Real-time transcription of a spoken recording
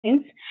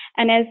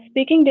And as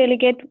speaking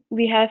delegate,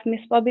 we have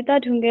Ms.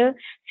 Pabita Dhungel.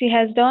 She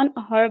has done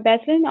her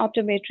Bachelor in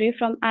Optometry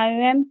from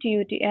IOM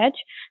TUTH.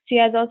 She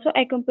has also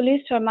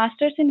accomplished her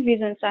Master's in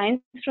Vision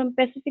Science from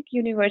Pacific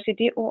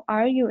University,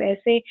 OR,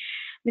 USA.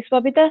 Ms.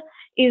 Pabita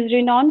is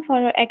renowned for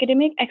her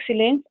academic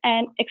excellence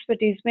and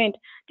expertise.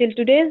 Till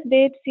today's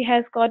date, she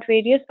has got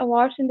various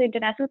awards in the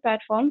international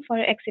platform for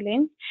her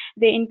excellence.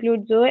 They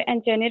include Zoe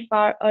and Janet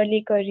Barr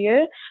Early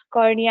Career,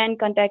 Cornea and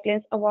Contact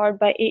Lens Award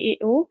by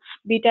AAO,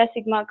 Beta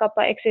Sigma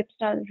Kappa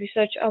Exceptional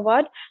Research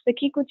Award, the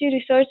Kikuchi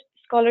Research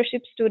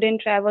Scholarship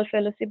Student Travel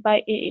Fellowship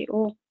by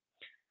AAO.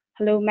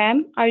 Hello,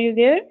 ma'am. Are you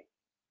there?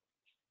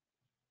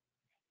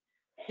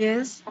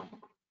 Yes,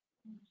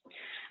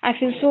 I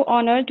feel so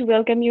honored to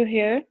welcome you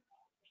here.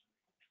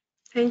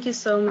 thank you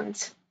so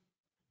much.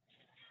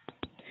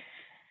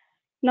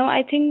 Now,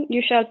 I think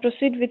you shall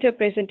proceed with your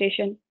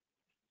presentation.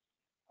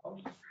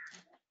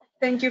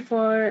 Thank you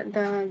for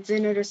the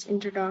generous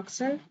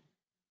introduction.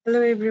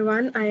 Hello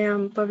everyone, I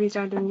am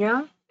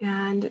Pabita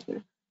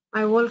and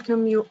I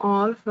welcome you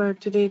all for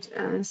today's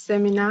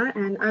seminar,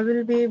 and I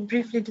will be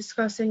briefly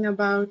discussing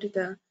about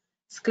the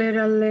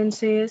scleral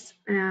lenses.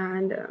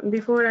 And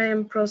before I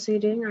am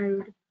proceeding, I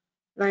would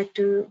like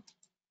to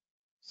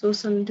show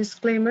some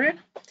disclaimer.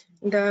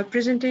 The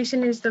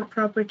presentation is the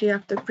property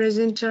of the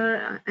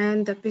presenter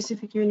and the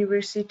Pacific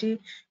University,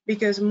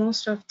 because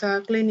most of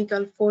the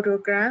clinical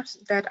photographs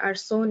that are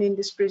shown in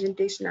this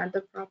presentation are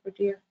the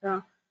property of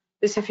the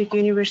Pacific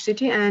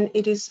University, and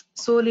it is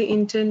solely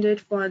intended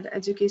for the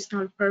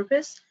educational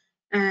purpose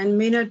and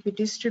may not be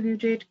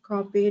distributed,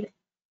 copied,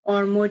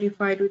 or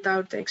modified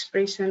without the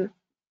expression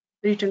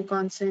written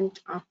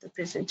consent of the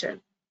presenter.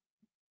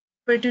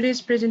 For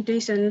today's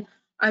presentation,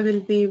 I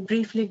will be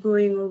briefly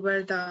going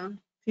over the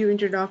few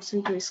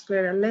introduction to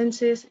scleral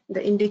lenses,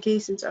 the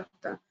indications of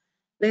the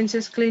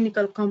lenses,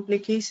 clinical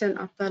complication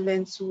of the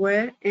lens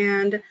wear,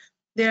 and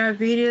there are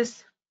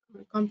various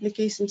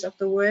complications of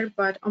the wear,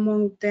 but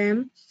among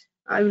them,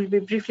 I will be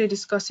briefly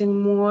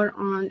discussing more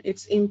on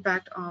its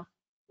impact on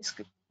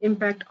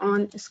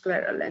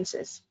scleral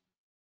lenses.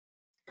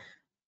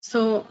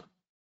 So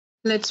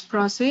let's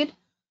proceed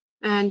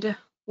and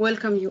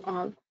welcome you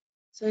all.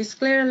 So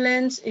scleral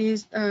lens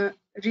is a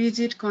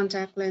rigid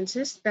contact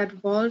lenses that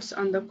vaults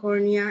on the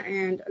cornea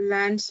and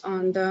lands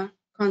on the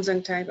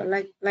conjunctiva,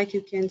 like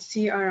you can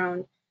see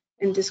around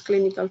in this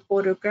clinical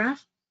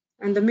photograph.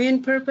 And the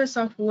main purpose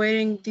of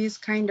wearing these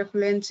kind of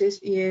lenses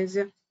is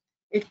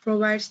it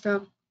provides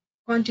the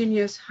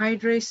continuous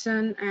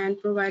hydration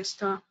and provides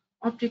the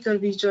optical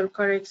visual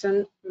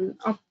correction,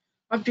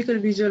 optical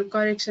visual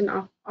correction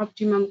of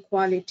optimum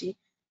quality,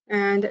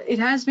 and it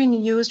has been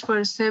used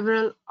for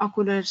several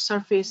ocular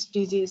surface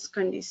disease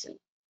conditions.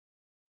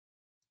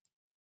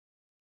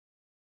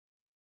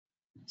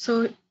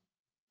 So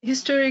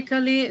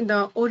historically,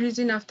 the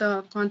origin of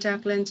the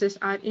contact lenses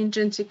are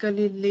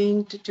intrinsically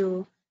linked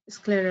to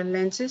scleral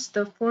lenses.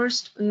 The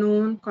first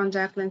known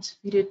contact lens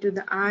fitted to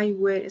the eye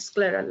were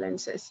scleral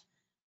lenses,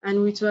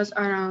 and which was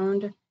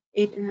around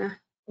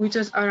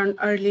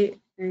early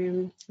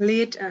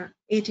late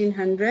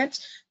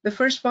 1800s. The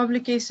first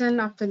publication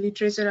of the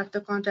literature of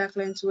the contact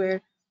lens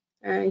were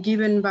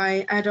given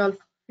by Adolf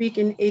Fick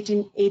in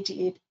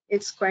 1888.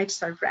 It's quite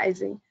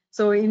surprising.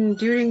 So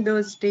during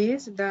those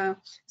days, the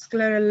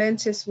scleral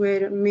lenses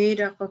were made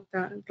up of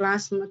the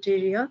glass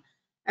material.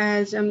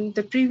 As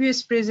the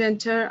previous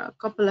presenter, a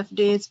couple of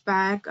days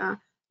back,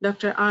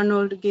 Dr.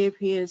 Arnold gave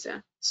his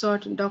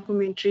short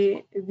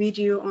documentary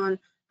video on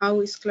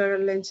how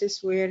scleral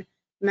lenses were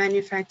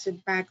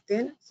manufactured back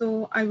then.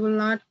 So I will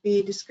not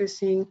be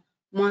discussing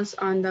much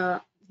on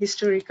the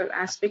historical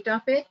aspect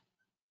of it.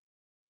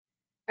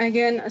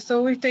 Again,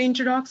 so with the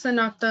introduction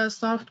of the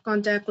soft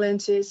contact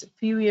lenses a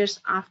few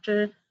years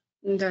after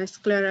the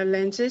scleral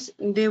lenses,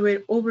 they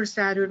were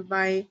overshadowed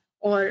by,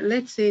 or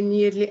let's say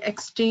nearly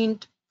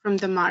extinct from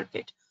the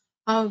market.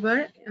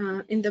 However,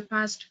 in the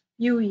past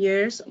few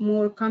years,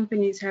 more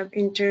companies have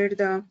entered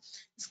the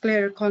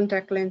scleral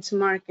contact lens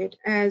market,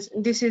 as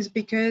this is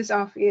because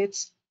of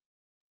its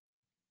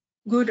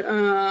good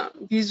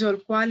visual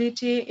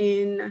quality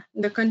in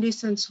the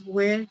conditions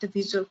where the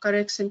visual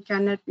correction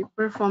cannot be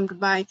performed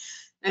by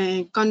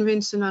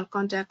conventional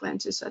contact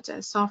lenses such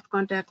as soft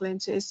contact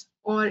lenses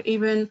or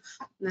even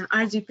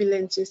RGP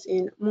lenses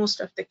in most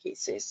of the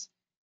cases.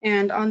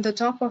 And on the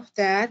top of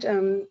that,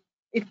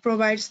 it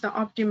provides the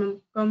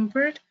optimum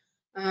comfort,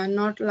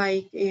 not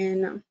like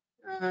in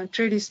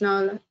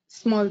traditional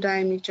small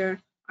diameter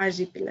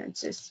RGP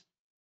lenses.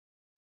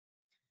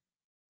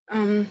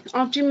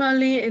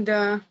 Optimally,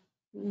 the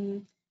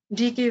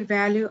decay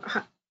value,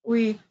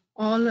 we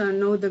all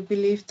know the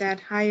belief that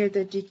higher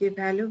the decay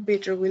value,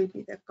 better will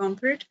be the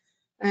comfort.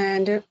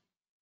 And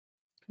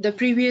the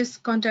previous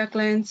contact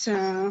lens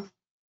that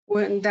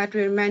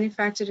were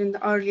manufactured in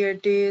the earlier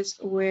days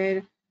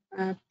were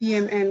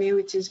PMMA,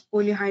 which is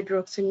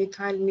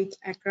polyhydroxymethyl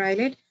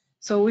methacrylate.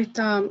 So with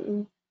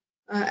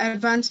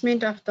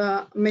advancement of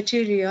the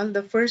material,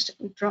 the first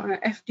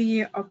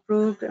FDA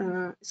approved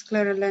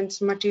scleral lens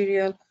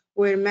material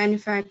were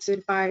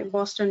manufactured by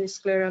Boston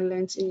Scleral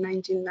Lens in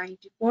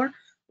 1994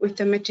 with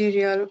the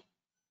material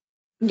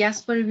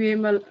gas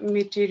permeable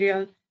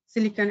material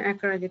silicon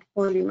acrylic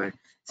polymer.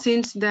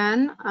 Since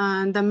then,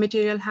 the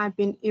material have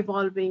been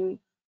evolving,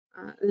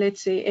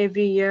 let's say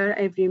every year,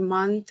 every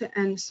month,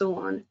 and so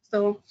on.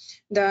 So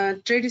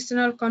the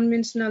traditional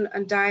conventional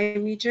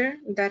diameter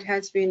that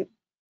has been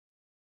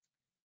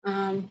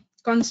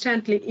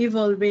constantly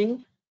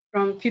evolving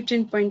from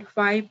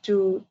 15.5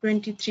 to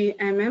 23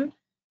 mm,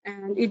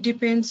 and it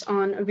depends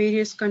on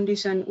various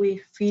conditions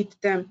we feed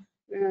them.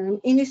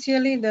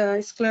 Initially,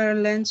 the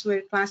scleral lens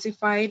were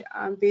classified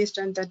based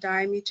on the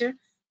diameter,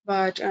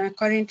 but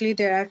currently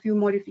there are few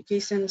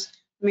modifications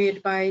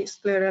made by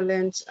Scleral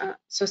Lens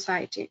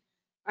Society.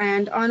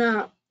 And on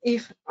a,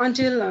 if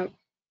until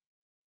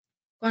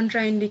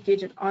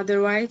contraindicated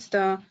otherwise,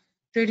 the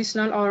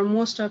traditional or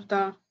most of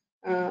the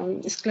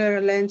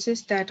scleral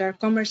lenses that are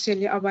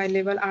commercially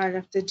available are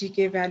of the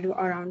decay value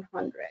around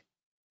 100.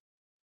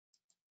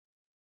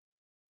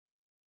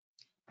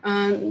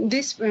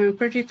 This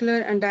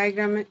particular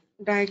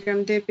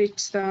diagram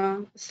depicts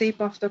the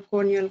shape of the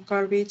corneal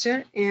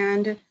curvature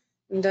and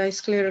the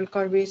scleral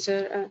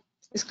curvature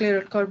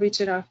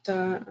of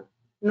the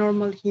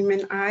normal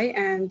human eye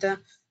and the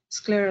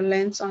scleral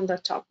lens on the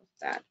top of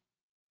that.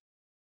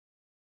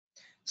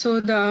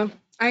 So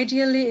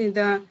ideally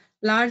the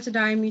large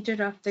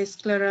diameter of the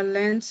scleral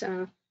lens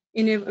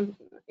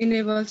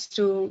enables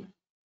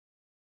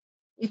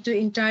it to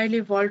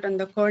entirely vault on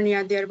the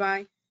cornea,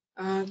 thereby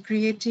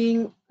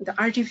creating the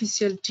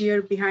artificial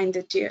tear behind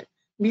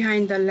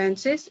the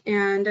lenses,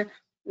 and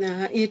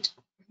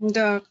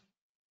the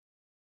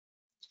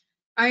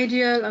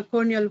ideal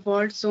corneal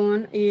vault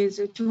zone is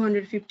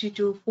 250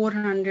 to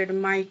 400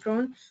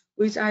 micron,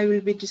 which I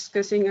will be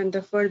discussing on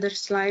the further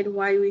slide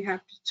why we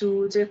have to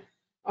choose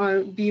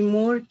or be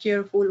more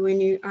careful when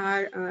you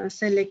are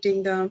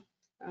selecting the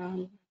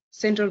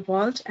central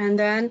vault. And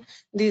then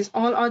these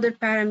all other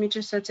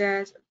parameters such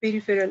as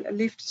peripheral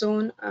lift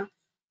zone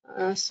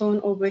shown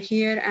over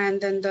here,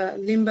 and then the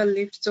limbal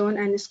lift zone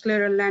and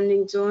scleral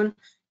landing zone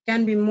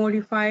can be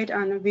modified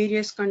on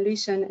various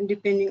conditions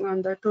depending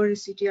on the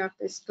toricity of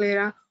the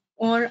sclera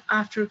or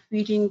after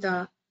feeding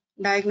the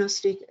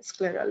diagnostic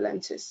scleral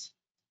lenses.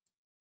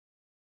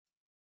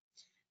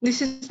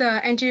 This is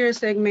the anterior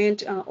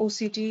segment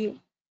OCT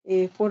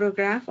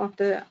photograph of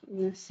the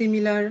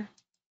similar.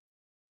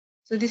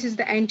 So this is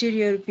the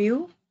anterior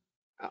view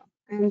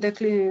and the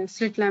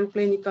slit lamp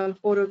clinical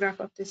photograph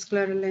of the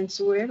scleral lens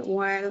wear,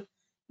 while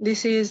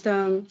this is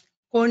the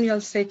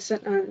corneal section,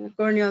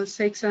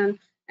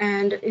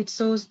 and it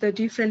shows the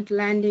different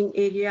landing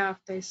area of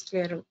the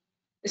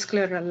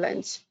scleral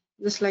lens,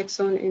 just like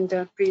shown in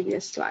the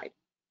previous slide.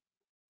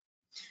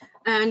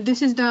 And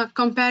this is the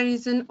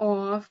comparison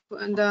of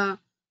the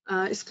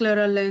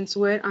scleral lens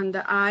wear on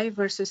the eye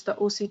versus the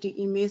OCT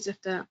image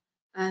of the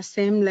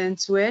same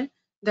lens wear.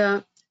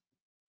 The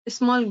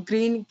small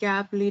green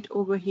gap lit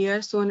over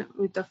here shown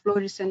with the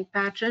fluorescent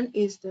pattern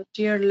is the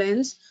tear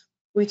lens,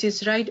 which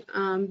is right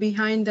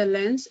behind the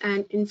lens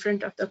and in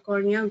front of the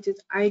cornea, which is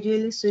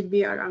ideally should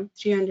be around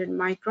 300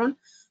 micron.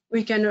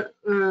 We can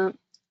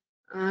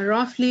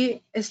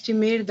roughly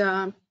estimate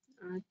the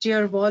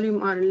tear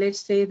volume, or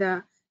let's say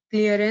the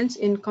clearance,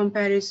 in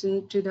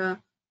comparison to the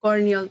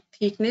corneal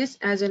thickness,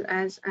 as well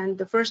as, and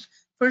the first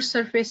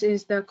surface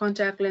is the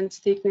contact lens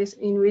thickness,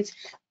 in which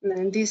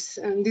this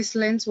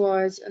lens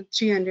was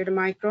 300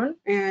 micron,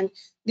 and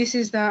this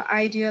is the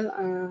ideal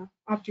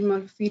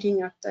optimal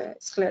fitting of the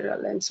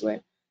scleral lens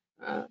wear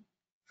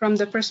from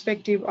the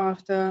perspective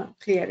of the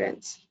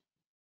clearance.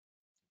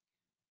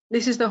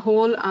 This is the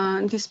whole,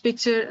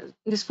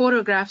 this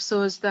photograph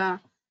shows the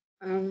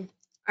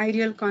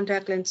ideal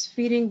contact lens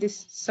fitting.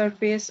 This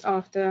surface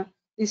of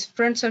this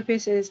front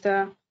surface is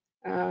the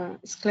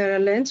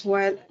scleral lens,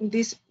 while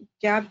this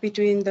gap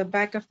between the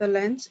back of the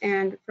lens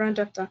and front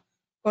of the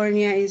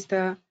cornea is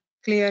the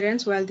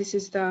clearance, while this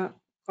is the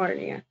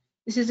cornea.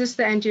 This is just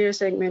the anterior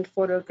segment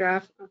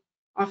photograph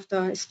of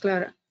the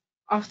sclera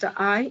of the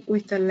eye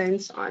with the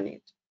lens on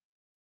it.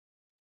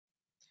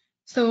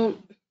 So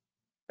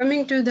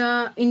coming to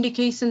the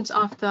indications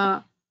of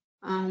the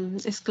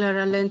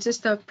scleral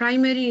lenses, the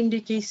primary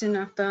indication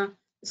of the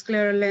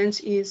scleral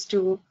lens is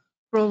to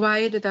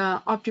provide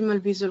the optimal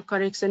visual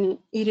correction in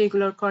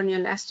irregular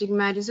corneal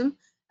astigmatism,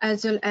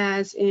 as well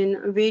as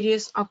in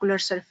various ocular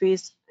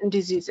surface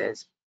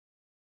diseases.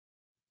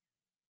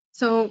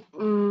 So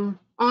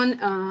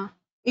on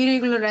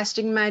irregular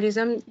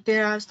astigmatism,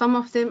 some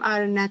of them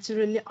are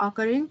naturally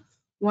occurring,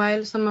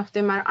 while some of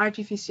them are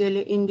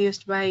artificially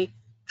induced by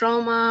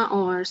trauma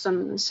or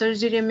some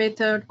surgery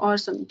method or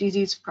some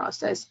disease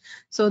process.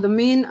 So the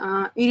main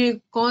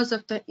cause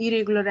of the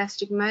irregular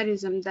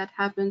astigmatism that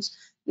happens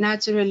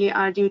naturally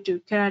are due to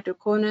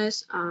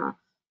keratoconus,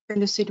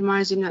 pellucid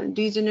marginal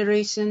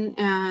degeneration,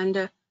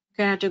 and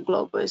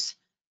keratoglobus.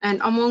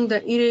 And among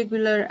the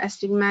irregular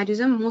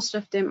astigmatism, most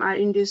of them are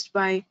induced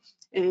by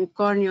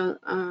corneal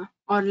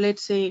or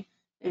let's say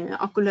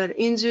ocular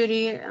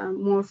injury,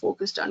 more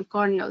focused on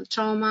corneal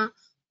trauma,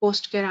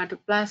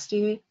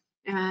 post-keratoplasty,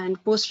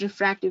 and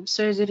post-refractive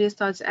surgeries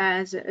such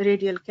as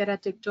radial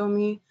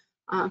keratectomy,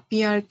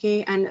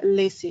 PRK, and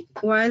LASIK.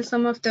 While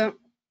some of the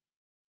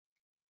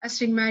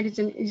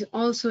astigmatism is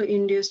also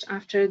induced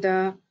after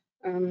the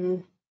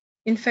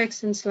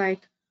infections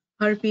like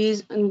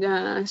herpes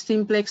and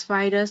simplex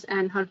virus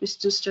and herpes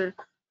zoster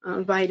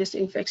virus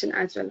infection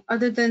as well.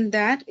 Other than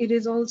that, it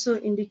is also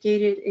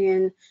indicated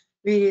in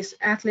various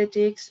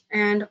athletics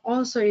and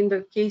also in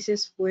the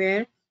cases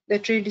where the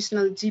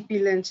traditional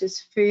GP lenses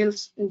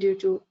fails due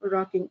to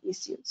rocking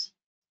issues.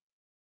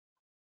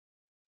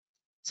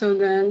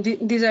 So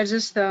these are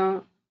just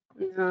the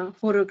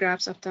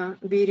photographs of the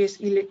various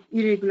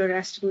irregular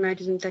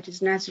astigmatism that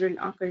is naturally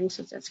occurring,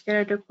 such as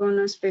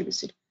keratoconus,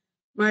 pellucid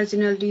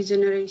marginal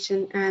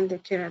degeneration, and the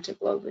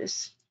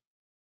keratoglobus.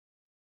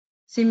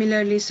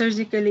 Similarly,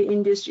 surgically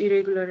induced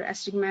irregular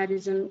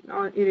astigmatism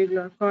or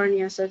irregular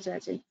cornea, such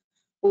as in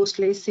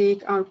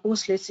post-LASIK or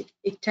post-LASIK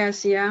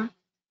ectasia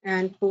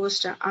and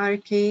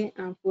post-RK,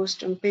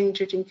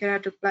 post-penetrating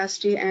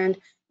keratoplasty, and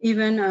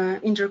even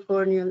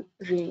intracorneal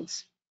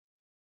rings.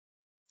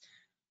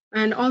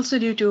 And also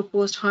due to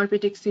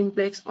post-herpetic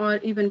simplex or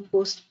even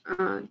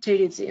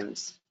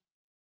post-pterygiums.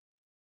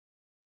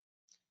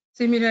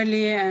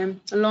 Similarly,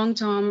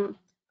 long-term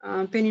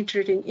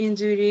penetrating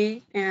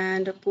injury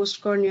and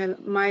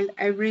postcorneal mild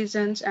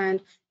abrasions,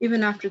 and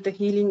even after the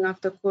healing of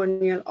the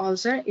corneal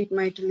ulcer, it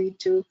might lead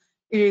to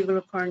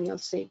irregular corneal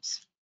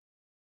shapes.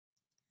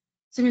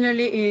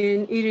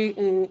 Similarly,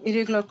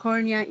 irregular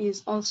cornea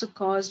is also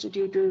caused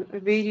due to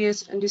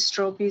various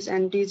dystrophies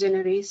and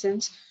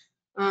degenerations,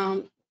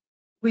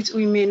 which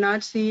we may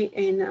not see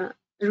in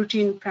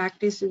routine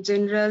practice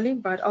generally,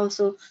 but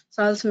also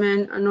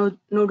Salzmann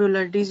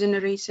nodular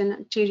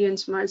degeneration,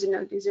 Tyrion's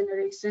marginal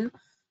degeneration,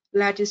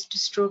 lattice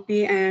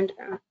dystrophy, and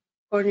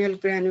corneal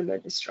granular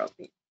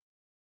dystrophy.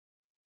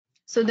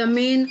 So the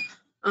main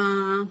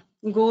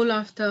goal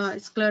of the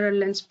scleral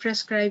lens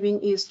prescribing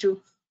is to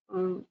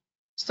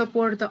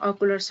support the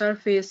ocular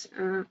surface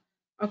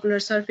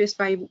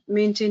by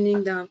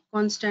maintaining the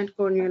constant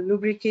corneal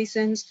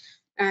lubrications,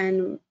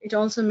 and it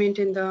also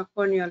maintains the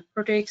corneal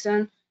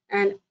protection,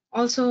 and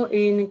also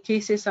in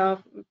cases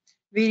of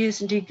various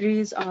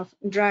degrees of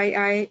dry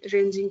eye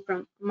ranging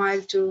from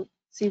mild to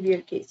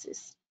severe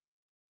cases.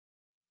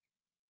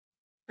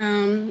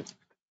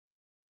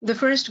 The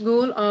first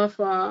goal of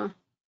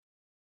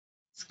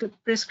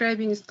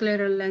prescribing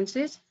scleral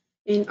lenses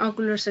in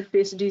ocular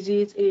surface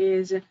disease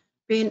is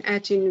pain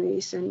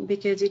attenuation,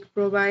 because it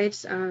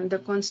provides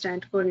the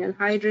constant corneal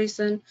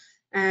hydration,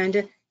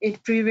 and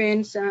it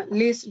prevents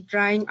less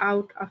drying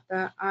out of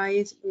the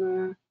eyes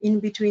in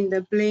between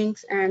the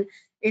blinks, and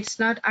it's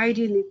not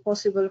ideally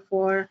possible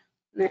for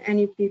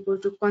any people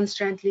to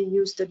constantly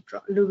use the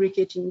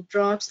lubricating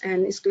drops,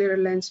 and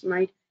scleral lens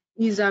might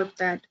ease out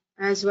that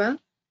as well,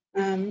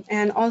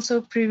 and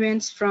also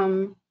prevents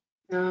from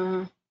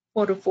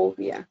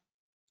photophobia.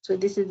 So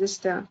this is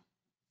just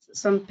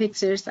some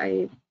pictures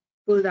I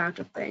pulled out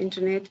of the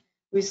internet,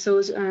 which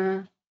shows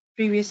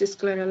previous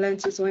scleral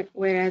lenses,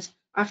 whereas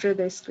after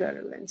the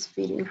scleral lens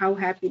fitting, how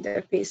happy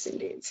the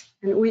patient is.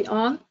 And we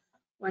all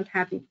want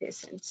happy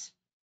patients.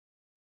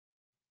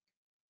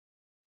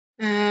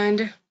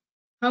 And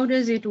how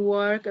does it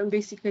work?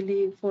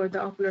 Basically, for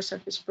the ocular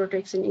surface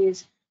protection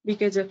is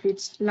because of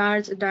its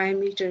large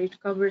diameter, it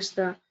covers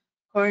the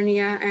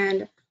cornea,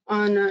 and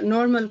on a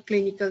normal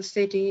clinical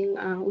setting,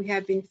 we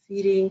have been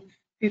feeding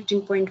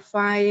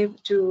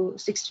 15.5 to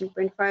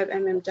 16.5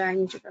 mm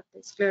diameter of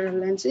the scleral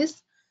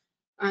lenses,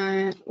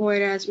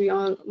 whereas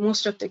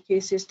most of the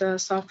cases, the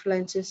soft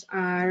lenses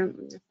are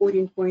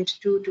 14.2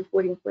 to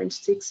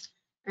 14.6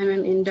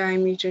 mm in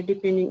diameter,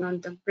 depending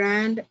on the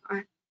brand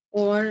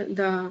or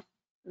the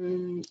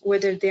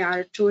whether they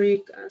are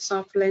toric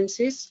soft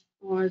lenses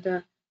or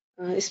the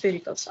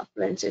spherical soft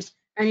lenses.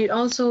 And it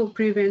also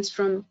prevents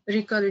from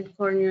recurrent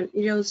corneal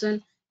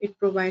erosion. It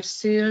provides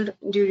shield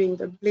during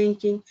the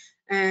blinking,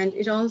 and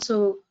it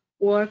also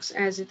works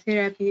as a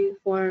therapy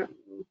for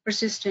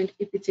persistent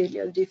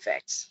epithelial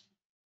defects.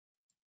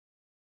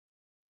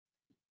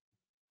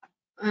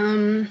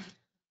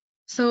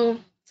 So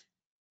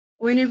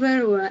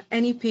whenever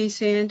any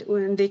patient,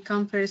 when they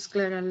come for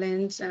scleral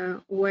lens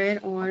wear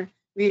or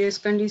various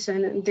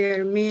condition,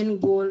 their main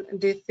goal,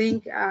 they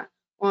think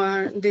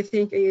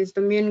is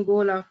the main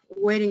goal of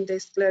wearing the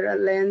scleral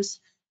lens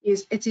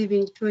is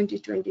achieving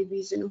 20/20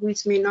 vision,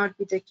 which may not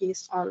be the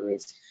case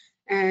always.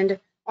 And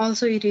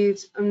also it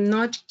is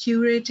not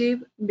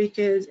curative,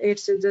 because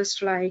it's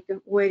just like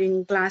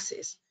wearing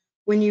glasses.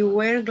 When you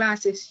wear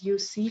glasses, you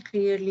see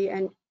clearly,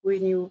 and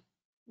when you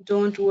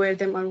don't wear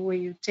them or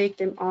when you take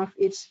them off,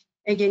 it's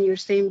again your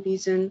same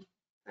vision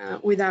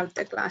without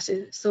the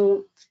glasses.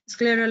 So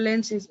scleral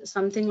lens is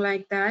something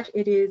like that.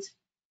 It is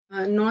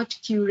not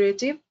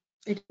curative,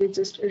 it is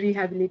just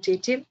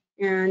rehabilitative,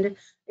 and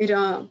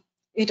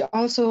it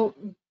also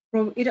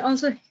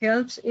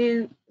helps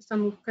in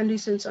some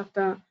conditions of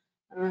the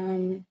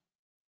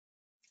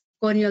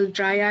corneal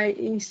dry eye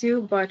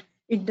issue, but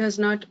it does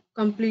not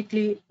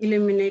completely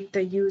eliminate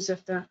the use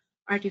of the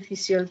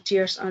artificial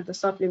tears or the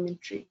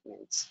supplement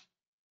treatments.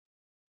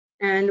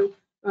 and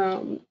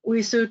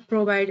we should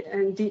provide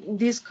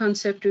this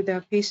concept to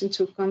the patients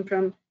who come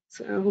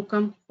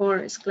for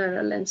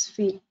scleral lens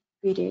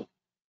feeding.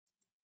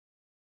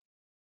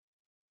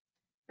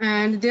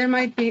 And there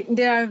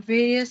are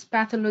various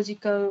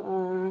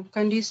pathological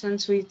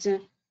conditions which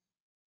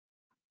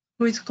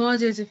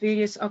causes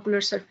various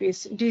ocular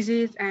surface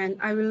disease, and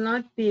I will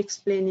not be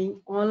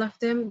explaining all of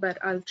them, but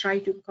I'll try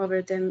to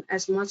cover them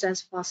as much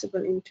as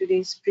possible in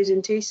today's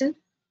presentation.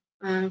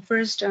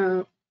 First,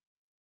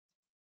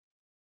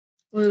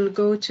 we'll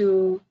go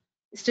to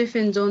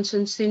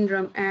Stephen-Johnson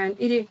syndrome, and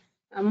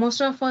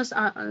most of us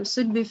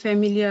should be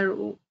familiar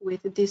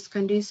with this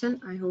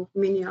condition. I hope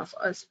many of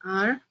us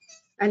are.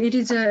 And it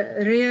is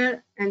a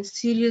rare and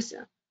serious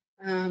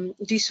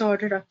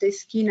disorder of the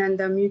skin and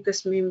the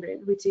mucous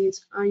membrane, which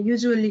is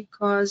usually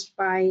caused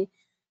by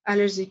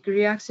allergic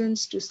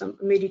reactions to some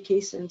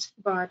medications.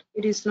 But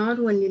it is not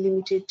only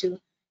limited to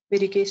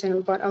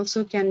medication, but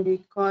also can be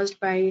caused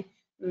by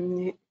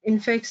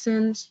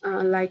infections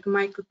like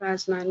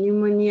mycoplasma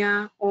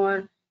pneumonia,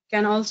 or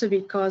can also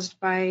be caused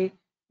by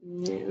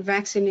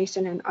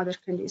vaccination and other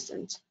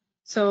conditions.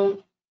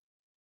 So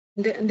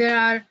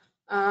there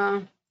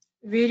are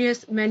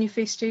various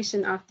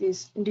manifestations of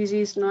this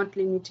disease, not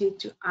limited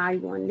to eye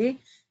only,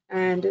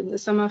 and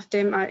some of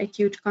them are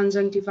acute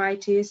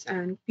conjunctivitis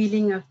and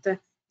peeling of the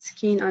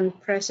skin on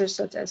pressure,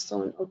 such as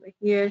shown over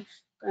here,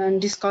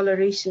 and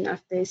discoloration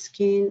of the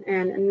skin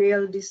and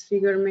nail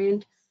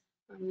disfigurement,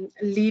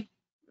 lip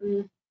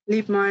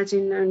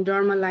margin and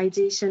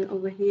normalization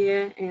over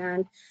here,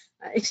 and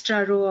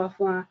extra row of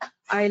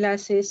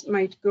eyelashes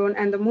might grow,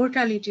 and the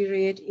mortality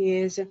rate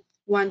is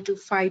 1 to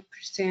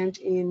 5%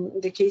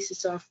 in the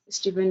cases of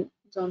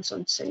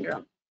Stephen-Johnson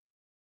syndrome.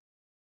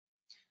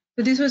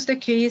 So this was the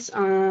case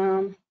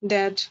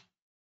that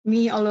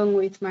me, along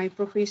with my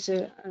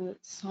professor,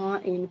 saw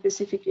in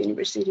Pacific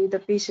University. The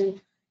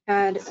patient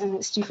had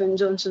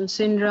Stephen-Johnson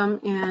syndrome,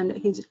 and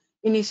his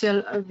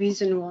initial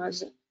vision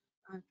was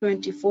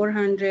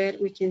 2400.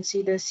 We can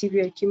see the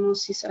severe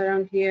chemosis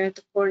around here,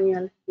 the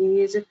corneal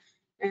haze,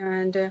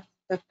 and the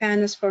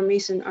pannus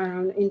formation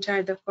around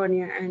inside the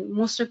cornea. And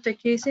most of the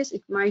cases,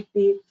 it might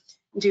be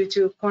due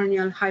to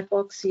corneal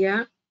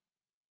hypoxia.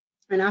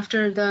 And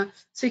after the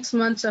 6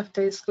 months of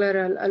the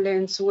scleral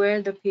lens,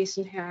 where the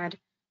patient had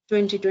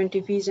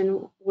 20/20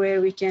 vision,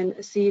 where we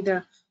can see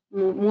the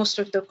most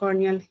of the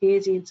corneal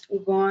haze is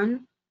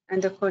gone,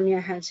 and the cornea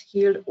has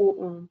healed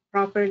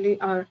properly,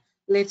 or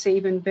let's say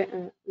even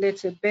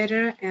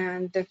better,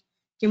 and the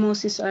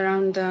chemosis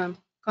around the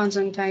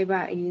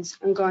conjunctiva is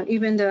gone.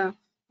 Even the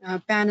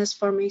pannus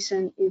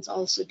formation is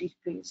also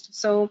decreased.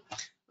 So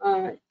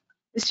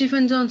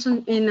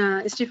Stephen-Johnson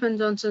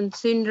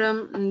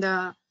syndrome,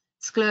 the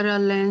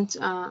scleral lens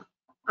are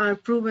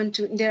proven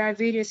to. There are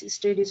various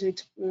studies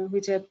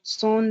which have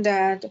shown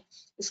that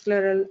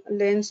scleral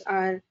lens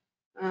are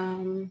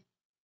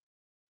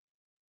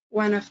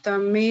one of the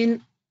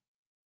main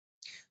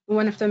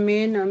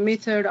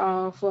method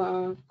of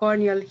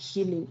corneal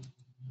healing.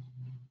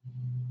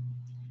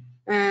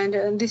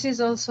 And this is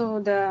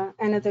also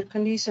another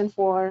condition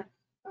for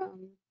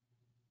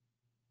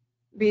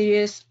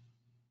various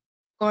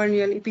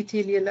corneal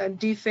epithelial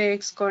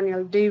defects,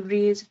 corneal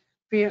debris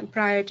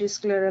prior to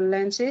scleral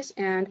lenses,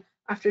 and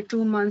after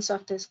 2 months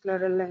of the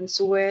scleral lens,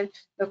 where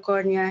the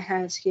cornea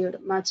has healed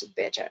much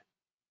better.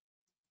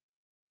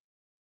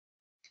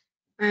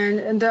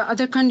 And the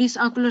other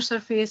condition, ocular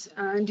surface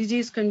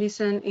disease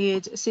condition,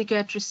 is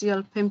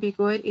cicatricial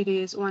pemphigoid. It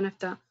is one of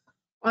the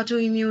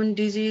autoimmune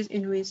disease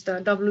in which the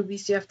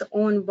WBC of the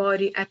own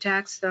body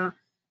attacks the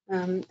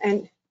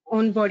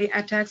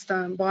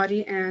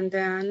body, and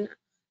then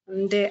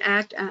they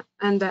act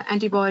and the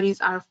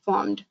antibodies are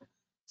formed.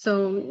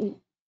 So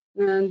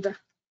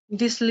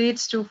this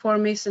leads to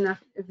formation of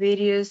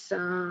various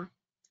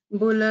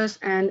bullous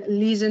and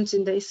lesions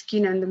in the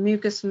skin and the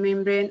mucous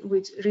membrane,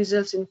 which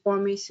results in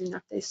formation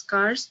of the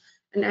scars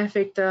and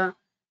affect the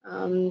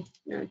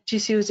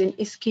tissues in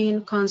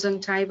skin,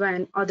 conjunctiva,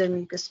 and other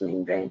mucous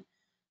membrane.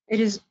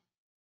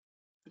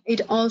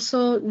 It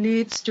also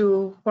leads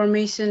to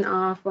formation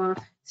of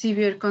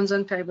severe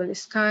conjunctival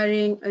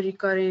scarring,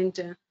 recurrent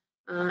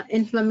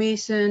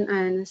inflammation,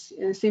 and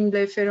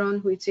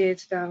symblepharon, which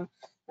is the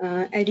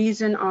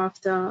adhesion of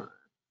the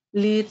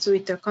lids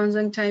with the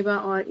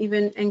conjunctiva, or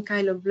even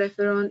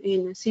ankyloblepharon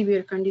in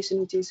severe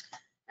condition, which is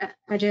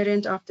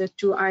adherent of the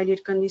two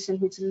eyelid condition,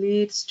 which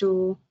leads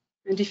to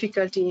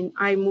difficulty in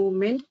eye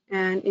movement,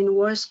 and in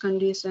worse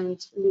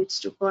conditions leads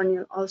to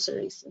corneal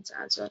ulcerations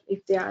as well,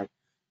 if they are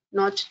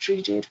not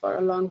treated for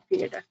a long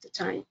period of the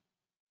time.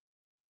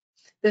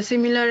 The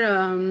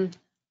similar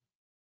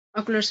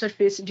ocular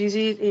surface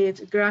disease is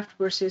graft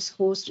versus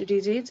host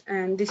disease,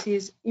 and this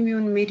is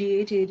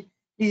immune-mediated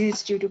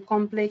disease due to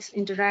complex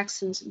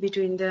interactions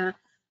between the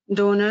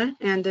donor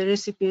and the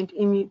recipient.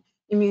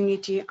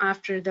 Immunity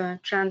after the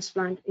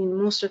transplant, in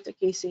most of the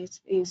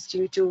cases, is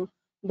due to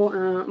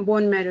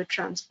bone marrow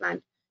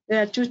transplant.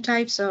 There are two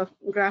types of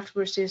graft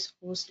versus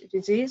host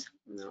disease.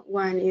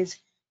 One is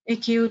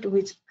acute,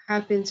 which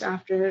happens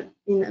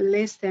in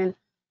less than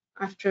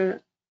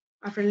after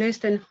less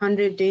than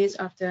 100 days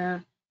of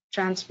the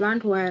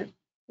transplant,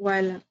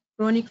 while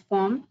chronic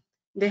form,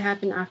 they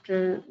happen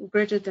after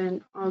greater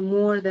than or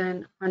more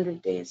than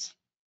 100 days.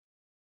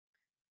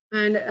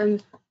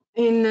 And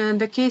in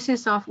the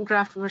cases of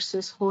graft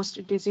versus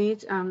host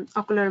disease,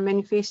 ocular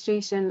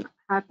manifestation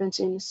happens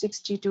in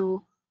 40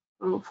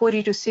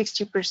 to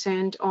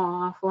 60%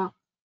 of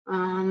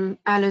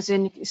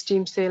allogenic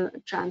stem cell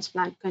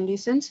transplant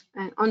conditions.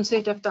 And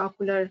onset of the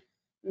ocular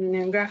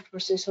graft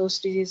versus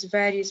host disease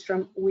varies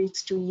from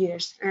weeks to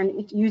years, and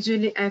it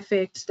usually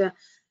affects the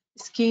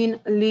skin,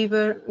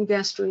 liver,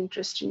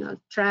 gastrointestinal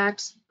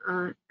tracts,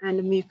 and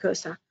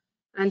mucosa.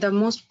 And the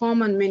most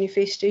common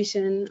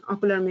manifestation,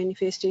 ocular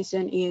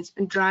manifestation, is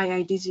dry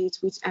eye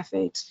disease, which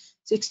affects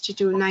 60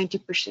 to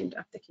 90%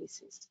 of the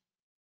cases.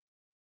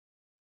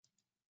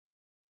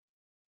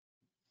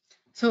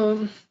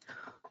 So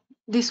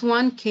this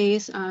one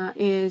case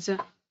is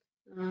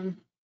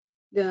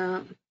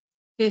the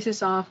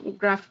cases of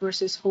graft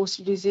versus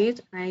host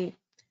disease. I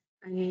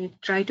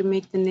try to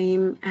make the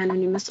name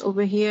anonymous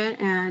over here,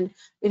 and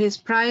it is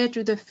prior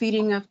to the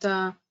fitting of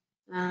the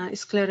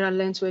scleral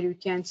lens, where you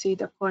can see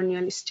the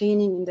corneal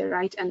staining in the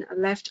right and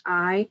left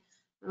eye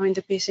when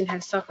the patient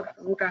has suffered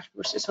from graft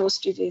versus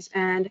host disease.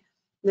 And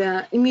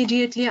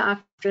immediately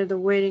after the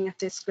wearing of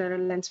the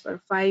scleral lens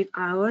for 5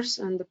 hours,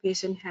 and the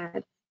patient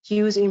had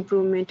huge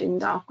improvement in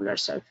the ocular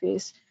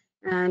surface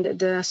and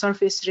the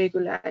surface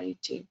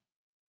regularity.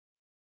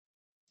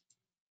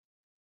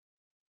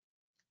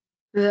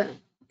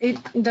 It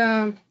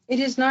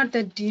is not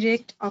the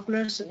direct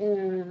ocular,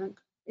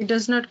 it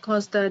does not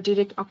cause the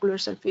direct ocular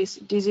surface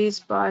disease,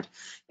 but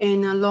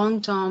in a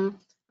long term,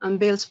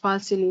 Bell's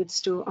palsy leads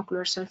to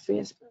ocular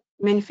surface.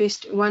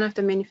 One of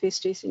the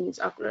manifestations is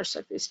ocular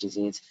surface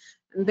disease.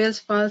 And Bell's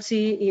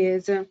palsy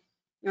is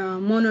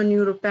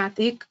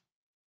mononeuropathic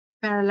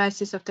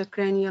paralysis of the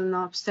cranial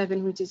nerve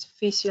 7, which is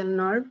facial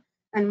nerve.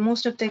 And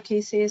most of the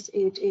cases,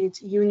 it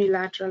is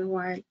unilateral,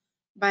 while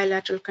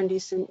bilateral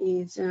condition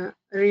is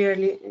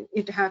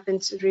it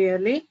happens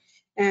rarely.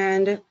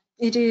 And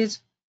it is,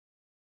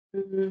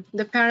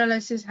 the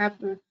paralysis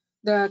happen,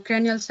 the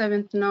cranial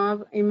 7th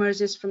nerve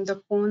emerges from the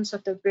bones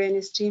of the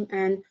brainstem,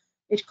 and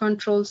it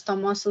controls the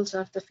muscles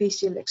of the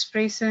facial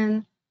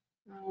expression,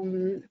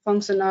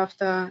 function of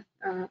the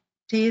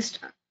taste,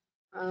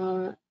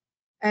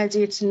 as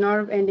its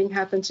nerve ending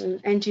happens in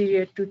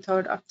anterior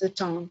 2/3 of the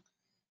tongue.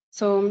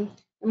 So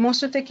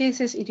most of the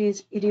cases, it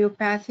is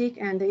idiopathic,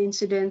 and the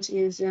incidence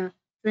is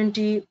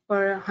 20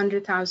 per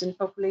 100,000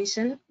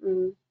 population,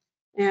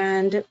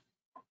 and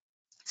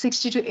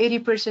 60 to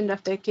 80%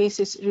 of the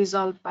cases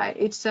resolve by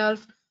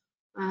itself.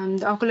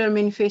 The ocular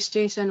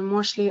manifestation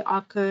mostly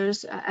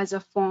occurs as a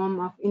form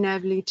of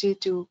inability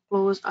to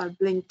close or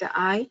blink the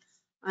eye,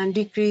 and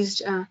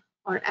decreased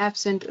or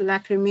absent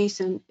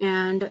lacrimation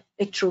and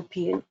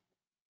ectropia.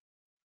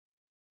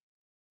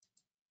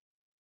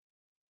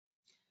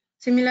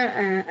 Similar,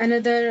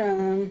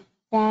 another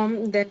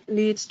form that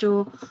leads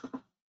to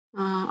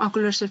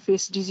ocular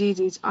surface disease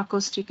is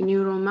acoustic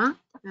neuroma.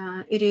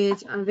 It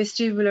is a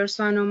vestibular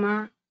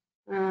schwannoma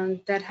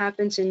that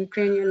happens in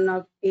cranial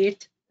nerve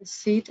 8th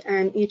seat,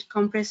 and it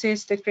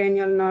compresses the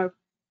cranial nerve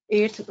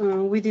 8th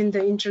within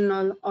the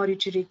internal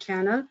auditory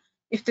canal.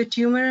 If the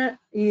tumor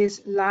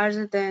is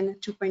larger than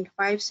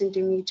 2.5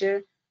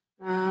 centimeter,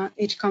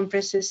 it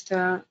compresses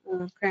the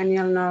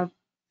cranial nerve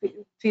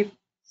 5th,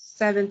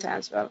 7th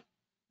as well.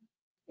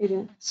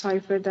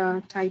 Sorry for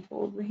the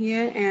typo over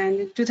here.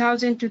 And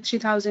 2,000 to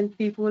 3,000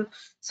 people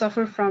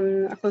suffer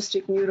from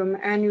acoustic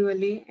neuroma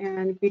annually,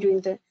 and between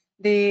the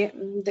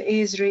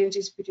age range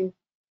is between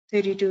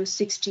 30 to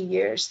 60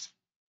 years.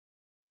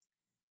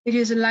 It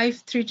is a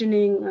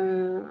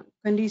life-threatening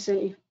condition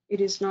if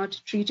it is not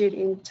treated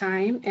in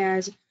time,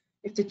 as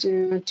if the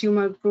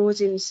tumor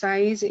grows in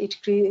size, it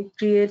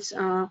creates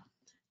a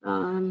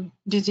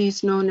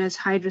disease known as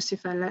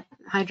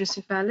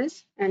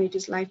hydrocephalus, and it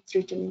is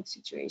life-threatening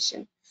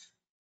situation.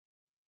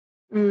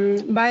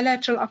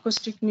 Bilateral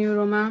acoustic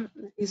neuroma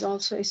is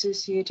also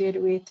associated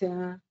with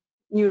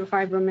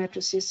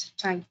neurofibromatosis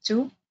type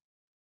 2.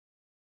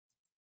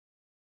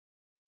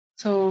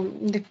 So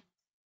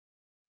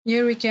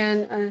here we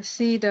can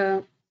see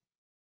the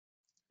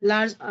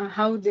large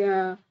how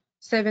the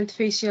seventh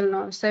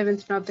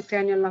nerve, the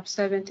cranial nerve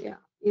 7th,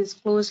 is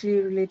closely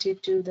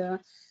related to the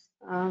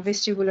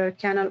vestibular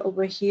canal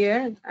over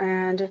here,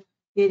 and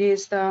it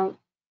is the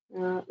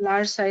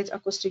large size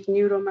acoustic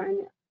neuroma.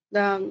 And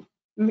the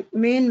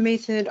main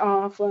method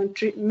of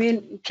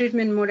main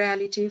treatment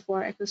modality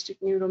for acoustic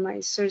neuroma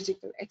is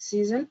surgical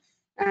excision,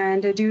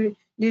 and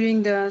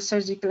during the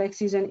surgical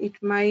excision, it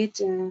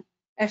might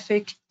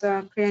affect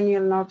the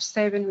cranial nerve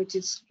 7, which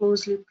is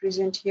closely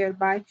present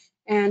hereby,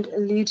 and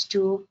lead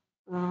to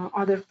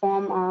other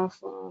form of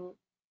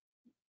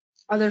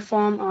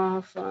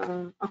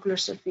ocular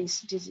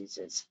surface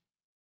diseases.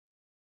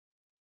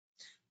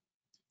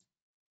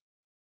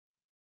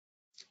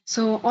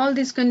 So all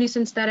these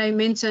conditions that I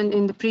mentioned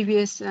in the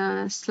previous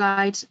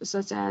slides,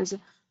 such as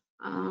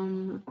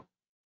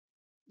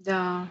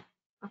the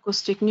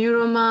acoustic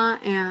neuroma,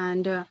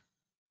 and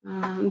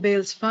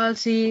Bell's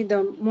palsy.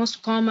 The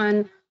most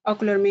common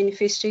ocular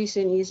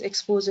manifestation is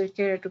exposure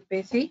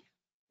keratopathy,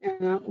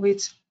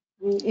 which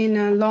in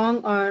a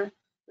long or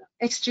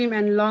extreme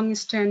and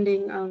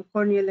long-standing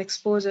corneal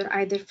exposure,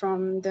 either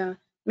from the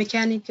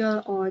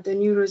mechanical or the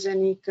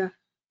neurogenic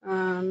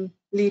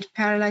lead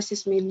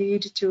paralysis, may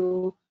lead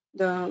to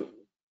the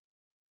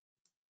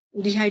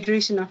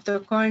dehydration of the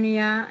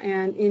cornea,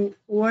 and in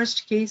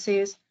worst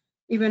cases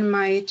even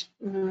might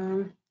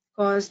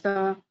cause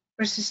the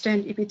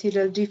persistent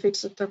epithelial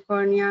defects of the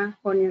cornea,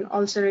 corneal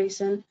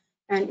ulceration,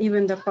 and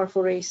even the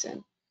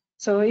perforation.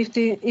 So if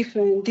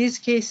these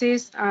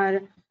cases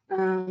are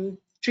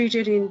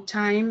treated in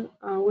time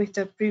with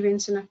the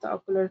prevention of the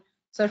ocular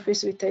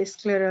surface with the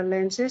scleral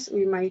lenses,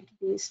 we might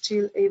be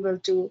still able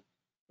to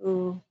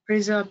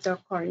preserve the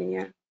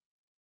cornea.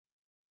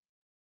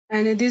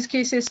 And in these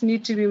cases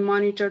need to be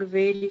monitored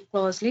very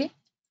closely.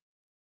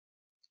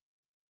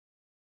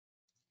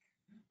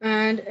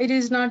 And it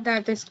is not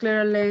that the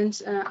scleral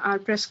lens are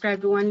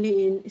prescribed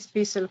only in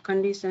special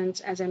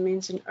conditions, as I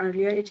mentioned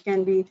earlier. It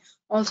can be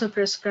also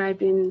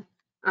prescribed in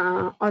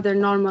other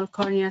normal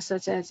cornea,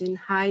 such as in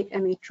high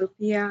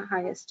ametropia,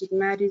 high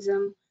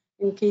astigmatism,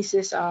 in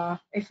cases of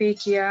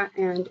aphakia,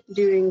 and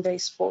during the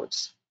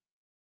sports.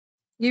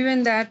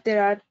 Given that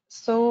there are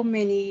so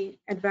many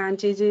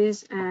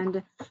advantages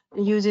and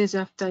uses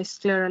of the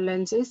scleral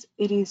lenses,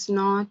 it is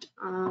not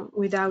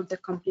without the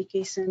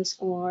complications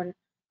or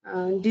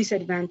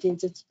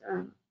disadvantages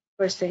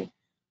per se.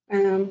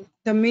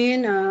 The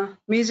main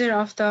measure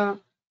of the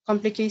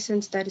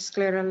complications that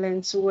scleral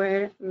lens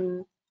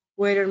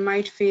wearer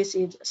might face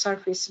is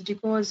surface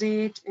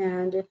deposit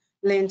and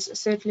lens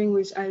settling,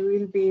 which I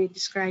will be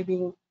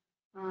describing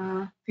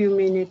a few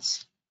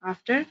minutes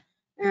after.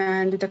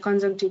 And the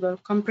conjunctival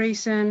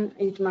compression,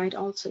 it might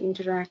also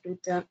interact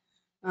with the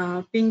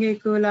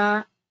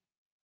pingecula,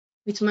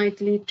 which might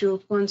lead to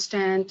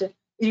constant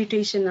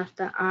irritation of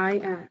the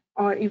eye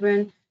or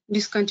even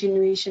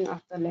discontinuation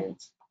of the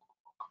lens.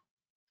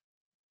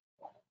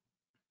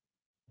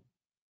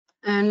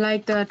 And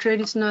like the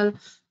traditional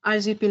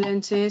RGP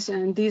lenses,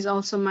 and these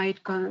also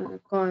might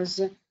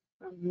cause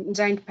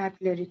giant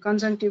papillary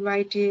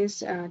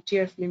conjunctivitis,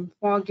 tear film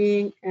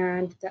fogging,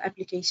 and the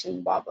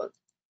application bubble.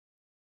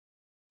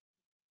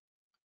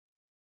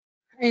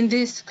 In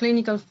this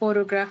clinical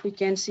photograph, we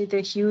can see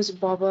the huge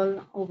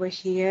bubble over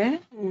here.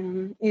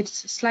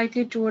 It's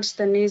slightly towards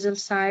the nasal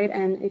side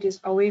and it is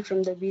away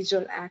from the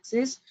visual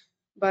axis,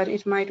 but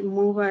it might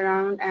move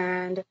around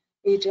and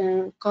it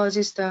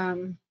causes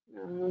the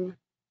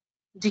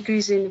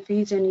decrease in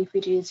vision if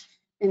it is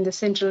in the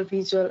central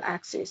visual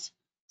axis.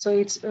 So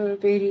it's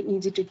very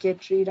easy to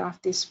get rid of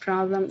this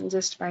problem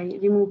just by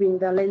removing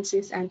the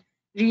lenses and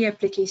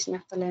reapplication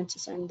of the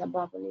lenses, and the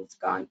bubble is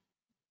gone.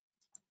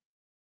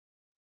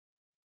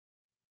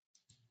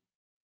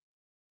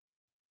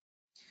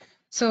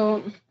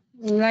 So,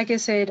 like I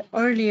said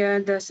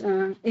earlier,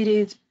 it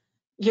is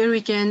here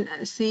we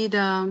can see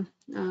the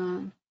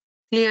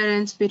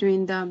clearance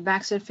between the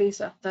back surface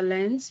of the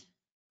lens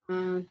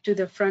to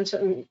the front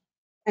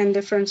and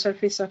the front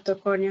surface of the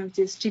cornea, which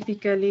is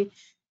typically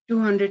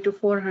 200 to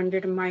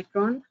 400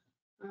 micron.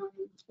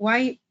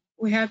 Why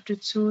we have to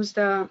choose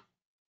the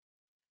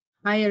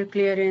higher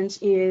clearance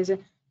is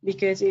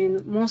because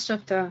in most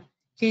of the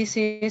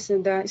cases,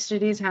 the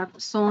studies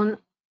have shown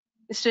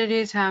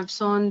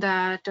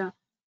that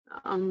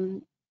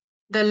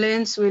the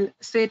lens will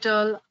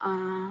settle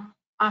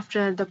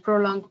after the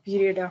prolonged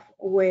period of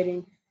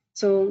wearing.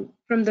 So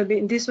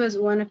this was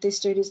one of the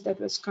studies that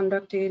was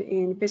conducted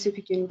in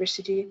Pacific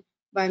University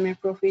by my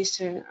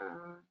professor,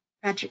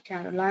 Patrick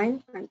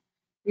Caroline, and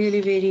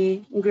really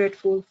very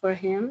grateful for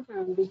him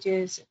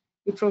because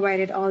he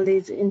provided all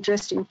these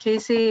interesting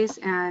cases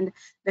and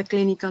the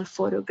clinical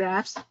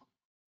photographs.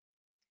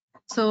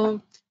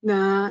 So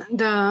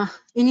the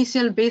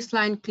initial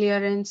baseline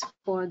clearance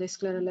for the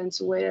scleral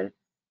lens wearer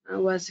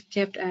was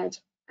kept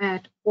at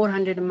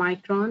 400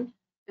 micron,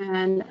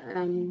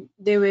 and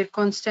they were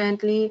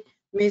constantly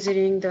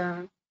measuring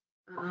the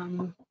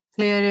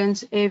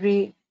clearance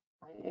every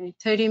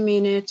 30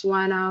 minutes,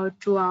 1 hour,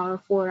 2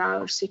 hours, 4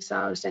 hours, 6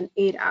 hours, and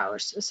 8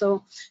 hours.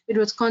 So it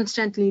was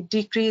constantly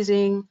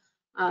decreasing.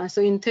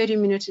 So in 30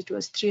 minutes, it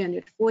was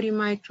 340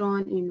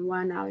 micron. In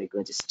 1 hour, it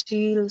was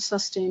still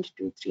sustained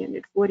to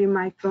 340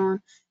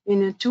 micron.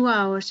 In 2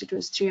 hours, it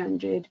was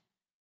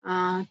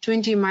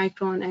 320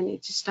 micron, and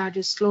it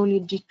started slowly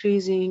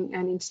decreasing.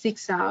 And in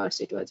 6 hours,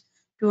 it was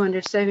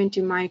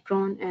 270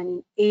 micron. And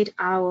in 8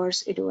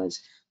 hours, it was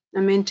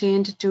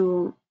maintained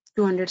to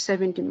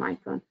 270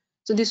 micron.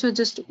 So this was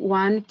just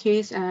one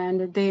case,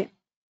 and the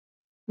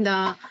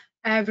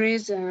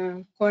average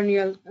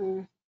corneal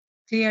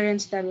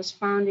clearance that was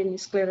found in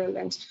scleral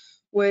lens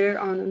wearer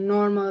on a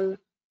normal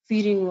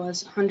feeding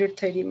was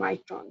 130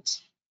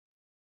 microns.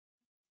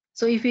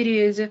 So if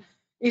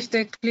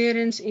the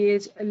clearance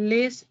is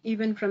less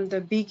even from the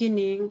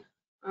beginning,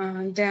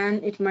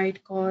 then it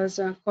might cause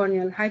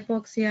corneal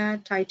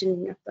hypoxia,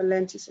 tightening of the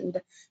lenses in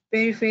the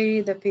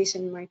periphery. The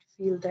patient might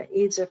feel the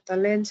edge of the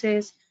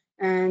lenses,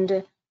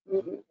 and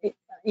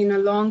in a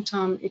long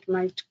term, it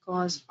might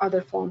cause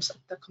other forms of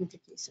the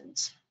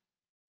complications.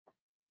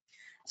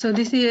 So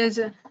this is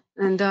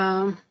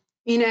the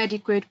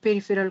inadequate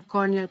peripheral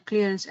corneal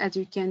clearance. As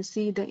you can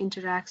see, the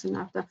interaction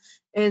of the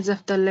edge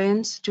of the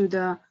lens to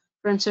the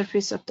front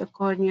surface of the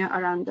cornea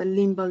around the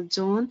limbal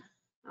zone,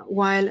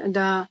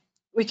 while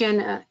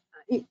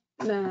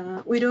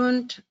we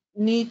don't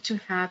need to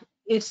have,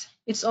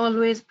 it's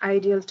always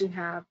ideal to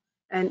have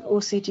an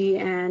OCT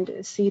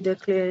and see the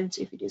clearance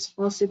if it is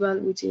possible,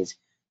 which is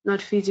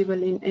not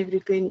feasible in every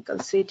clinical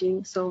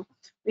setting. So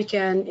we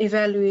can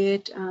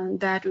evaluate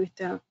that with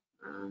the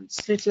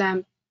slit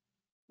lamp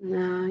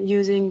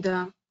using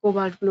the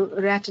cobalt blue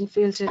rattan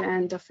filter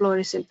and the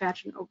fluorescent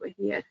pattern over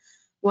here,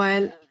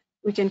 while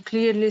we can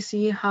clearly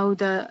see how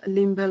the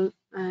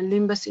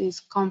limbus is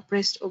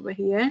compressed over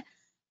here,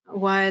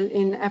 while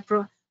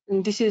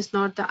and this is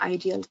not the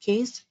ideal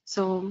case.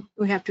 So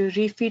we have to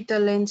refit the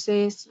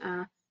lenses,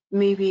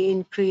 maybe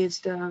increase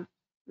the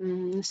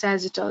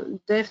sagittal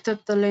depth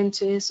of the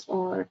lenses,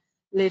 or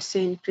let's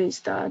say increase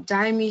the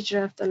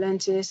diameter of the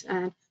lenses,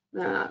 and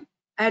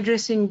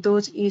addressing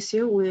those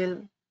issues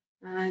will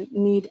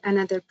need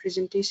another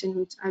presentation,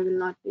 which I will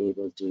not be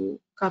able to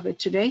cover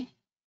today.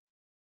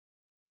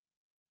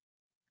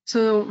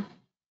 So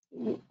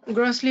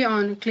grossly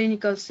on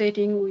clinical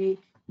setting, we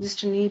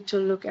just need to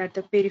look at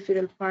the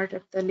peripheral part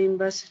of the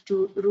limbus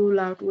to rule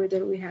out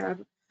whether we have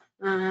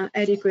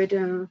adequate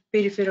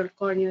peripheral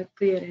corneal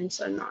clearance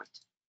or not,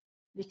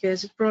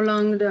 because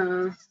prolonged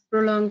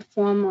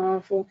form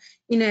of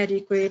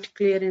inadequate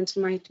clearance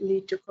might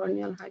lead to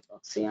corneal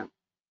hypoxia.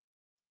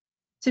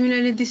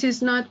 Similarly, this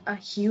is not a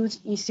huge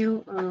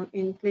issue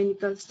in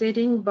clinical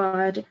setting,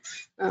 but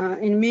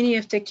in many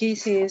of the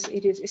cases,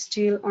 it is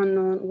still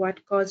unknown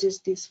what causes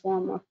this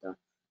form of the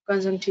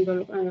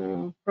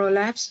conjunctival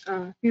prolapse.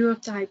 Few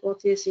of the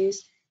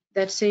hypotheses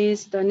that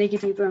says the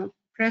negative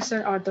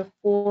pressure or the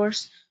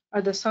force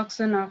or the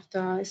suction of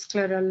the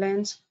scleral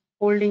lens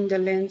holding the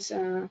lens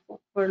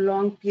for a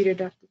long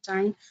period of the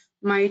time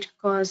might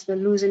cause the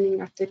loosening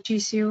of the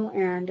tissue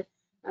and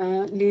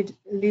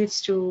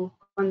leads to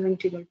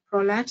conjunctival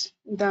prolapse.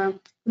 The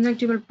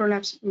conjunctival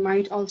prolapse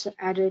might also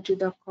add to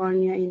the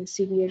cornea in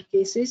severe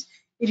cases.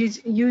 It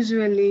is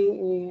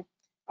usually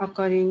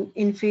occurring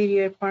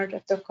inferior part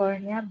of the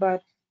cornea,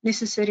 but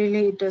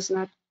necessarily it does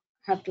not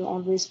have to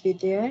always be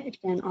there. It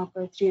can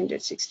occur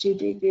 360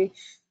 degree.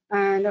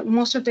 And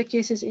most of the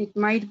cases, it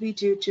might be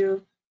due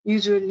to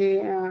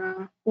usually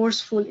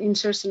forceful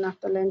insertion of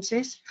the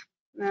lenses.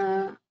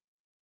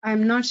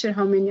 I'm not sure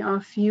how many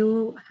of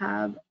you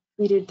have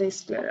fitted the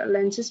scleral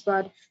lenses,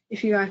 but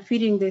if you are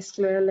fitting the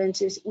scleral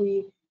lenses,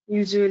 we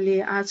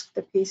usually ask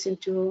the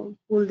patient to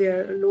pull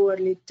their lower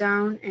lid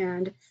down,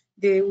 and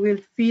they will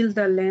feel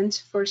the lens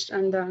first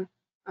on the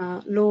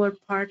lower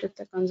part of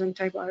the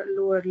conjunctiva or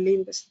lower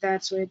limbus.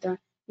 That's where the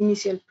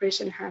initial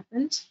pressure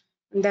happens,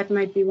 and that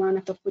might be one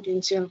of the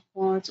potential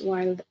causes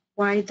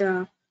why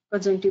the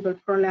conjunctival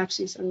prolapse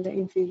is on the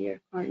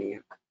inferior cornea.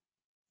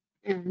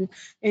 And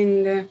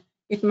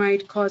it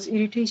might cause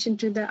irritation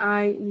to the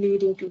eye,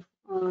 leading to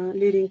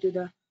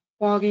the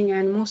fogging.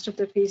 And most of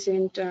the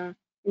patient in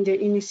their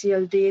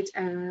initial days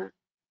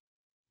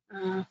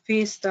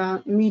face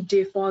the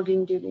midday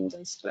fogging during the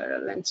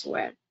scleral lens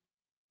wear.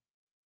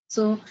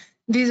 So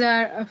these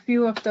are a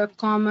few of the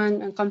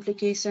common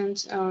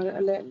complications, or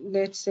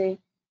let's say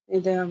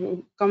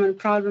the common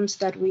problems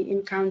that we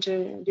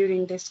encounter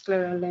during the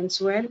scleral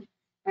lens wear.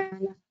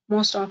 And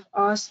most of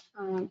us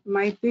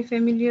might be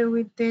familiar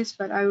with this,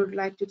 but I would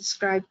like to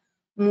describe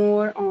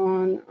more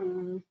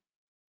on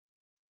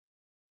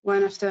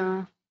one of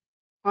the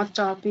hot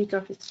topic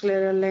of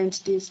scleral lens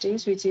these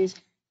days, which is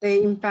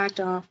the impact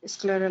of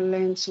scleral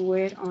lens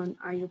wear on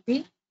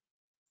IOP.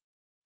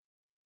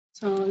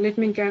 So let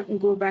me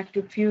go back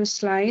to a few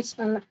slides.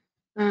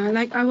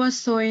 Like I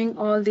was showing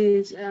all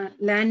these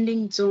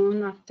landing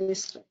zone of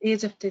this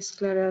edge of the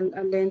scleral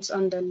lens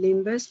on the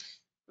limbus.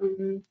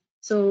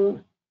 So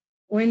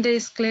when the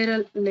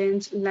scleral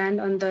lens land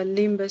on the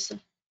limbus,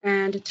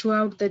 and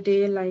throughout the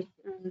day, like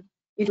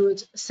it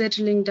was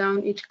settling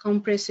down, it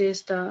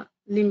compresses the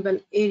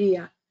limbal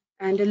area,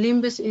 and the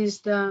limbus is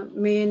the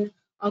main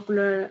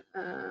ocular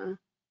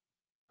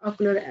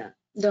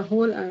the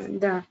whole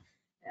the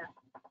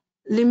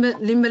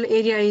limbal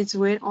area is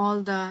where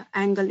all the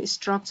angle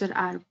structure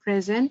are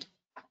present,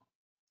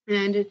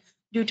 and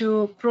due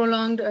to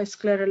prolonged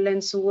scleral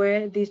lens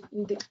wear,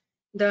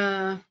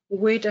 the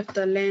weight of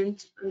the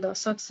lens and the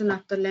suction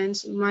of the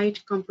lens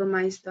might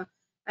compromise the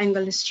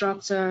angle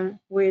structure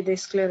where the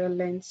scleral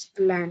lens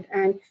land,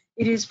 and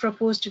it is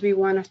proposed to be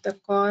one of the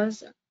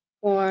cause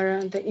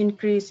for the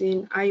increase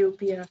in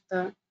IOP of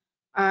the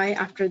eye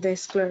after the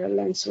scleral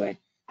lens wear.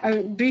 I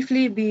will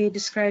briefly be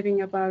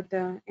describing about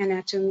the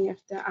anatomy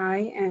of the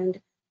eye and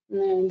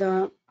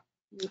the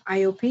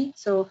IOP.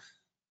 So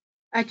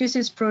aqueous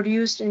is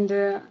produced in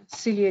the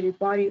ciliary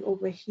body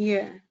over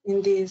here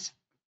in this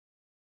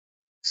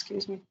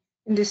excuse me,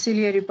 in the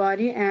ciliary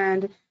body,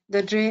 and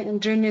the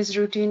drainage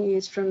routine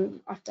is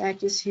from of the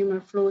aqueous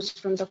humor flows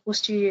from the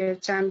posterior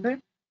chamber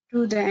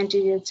to the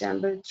anterior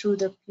chamber through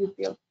the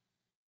pupil.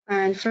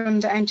 And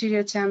from the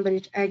anterior chamber,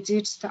 it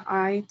exits the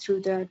eye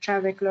through the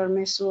trabecular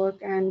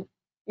mesowork and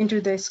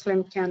into the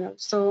sclem canal.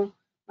 So,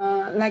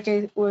 like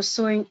I was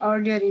showing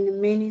earlier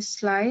in many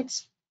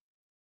slides,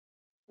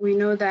 we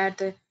know that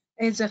the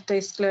edge of the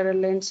scleral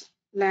lens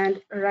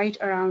land right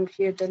around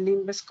here, the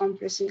limbus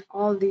compressing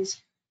all these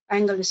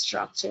angle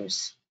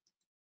structures.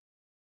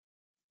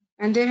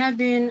 And there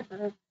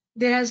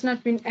has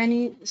not been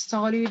any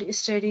solid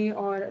study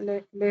or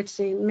let's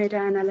say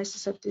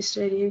meta-analysis of the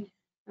study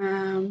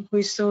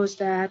which shows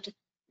that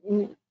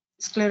in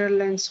scleral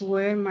lens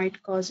wear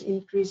might cause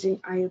increasing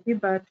IOP,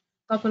 but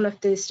a couple of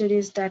the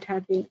studies that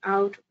have been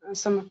out,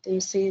 some of them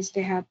says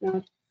they have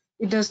not,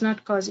 it does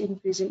not cause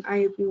increase in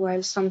IOP,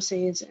 while some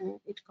says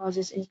it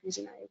causes increase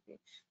in IOP.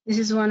 This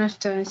is one of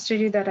the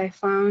study that I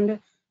found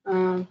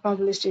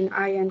published in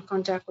Eye and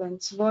Contact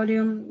Lens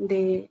volume.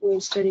 They were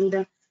studying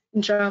the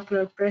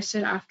intraocular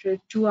pressure after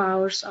 2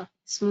 hours of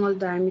small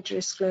diameter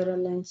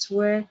scleral lens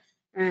wear,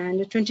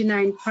 and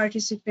 29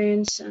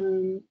 participants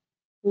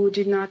who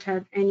did not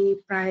have any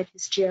prior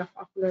history of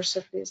ocular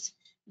surface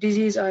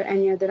disease or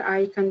any other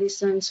eye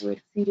conditions were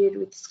fitted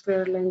with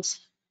scleral lens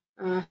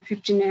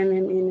 15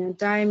 mm in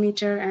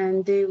diameter,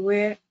 and they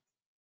were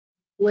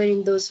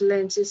wearing those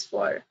lenses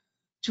for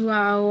 2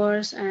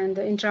 hours, and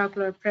the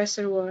intraocular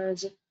pressure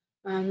was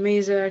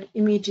measured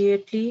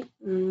immediately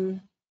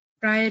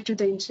prior to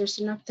the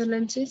insertion of the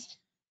lenses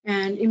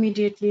and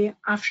immediately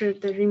after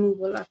the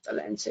removal of the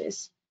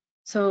lenses.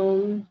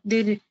 So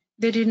they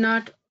did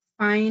not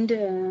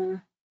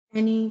find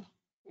any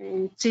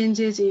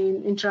changes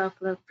in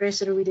intraocular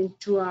pressure within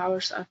 2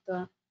 hours of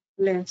the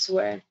lens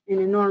wear in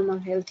a normal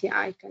healthy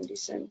eye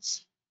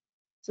conditions.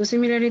 So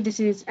similarly, this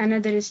is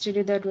another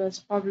study that was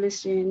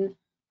published in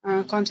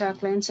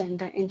Contact Lens and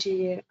the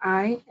Anterior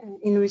Eye,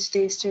 in which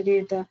they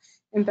studied the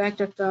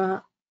impact of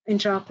the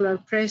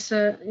intraocular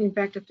pressure,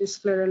 impact of the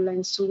scleral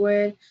lens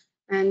wear,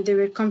 and they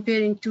were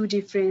comparing two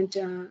different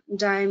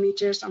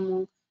diameters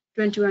among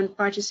 21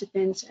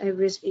 participants,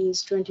 average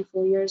age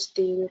 24 years.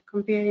 They were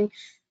comparing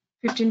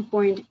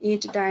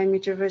 15.8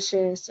 diameter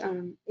versus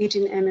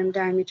 18 mm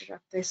diameter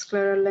of the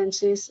scleral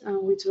lenses,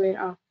 which were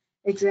of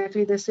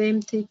exactly the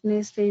same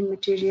thickness, same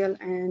material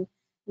and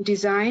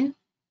design.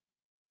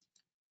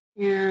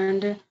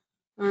 And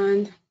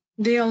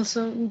they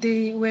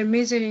were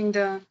measuring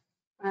the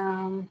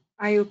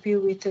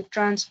IOP with a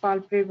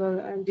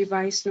transpalpable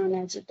device known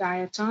as a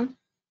diatom.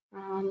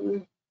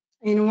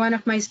 In one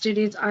of my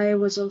studies, I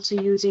was also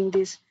using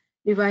this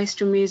device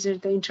to measure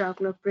the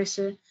intraocular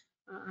pressure.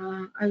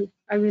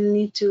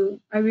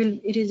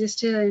 It is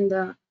still in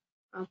the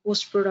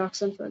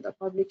post-production for the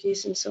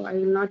publication, so I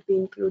will not be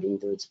including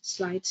those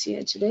slides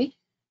here today.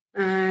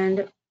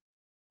 And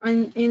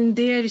in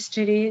their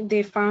study,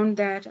 they found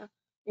that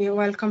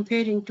while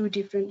comparing two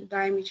different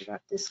diameter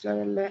of the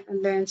scleral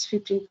lens,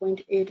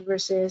 15.8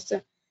 versus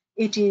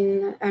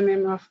 18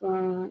 mm of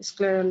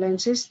scleral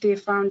lenses, they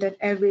found that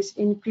average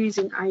increase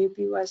in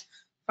IOP was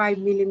 5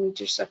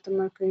 millimeters of the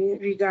mercury,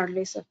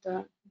 regardless of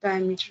the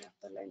diameter of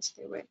the lens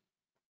they were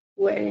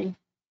wearing.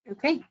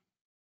 Okay,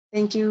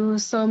 thank you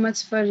so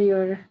much for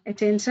your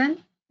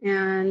attention.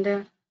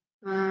 And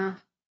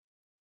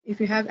if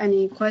you have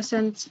any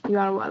questions, you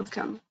are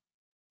welcome.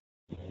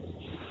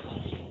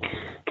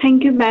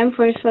 Thank you, ma'am,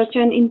 for such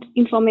an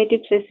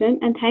informative session,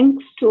 and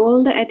thanks to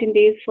all the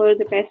attendees for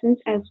the patience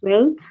as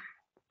well.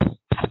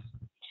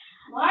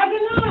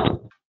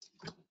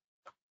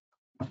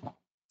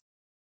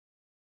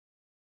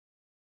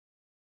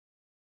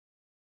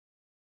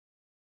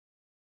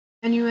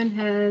 Anyone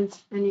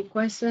has any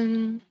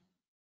question?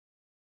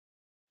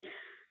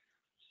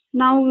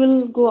 Now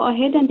we'll go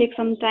ahead and take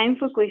some time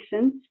for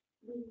questions.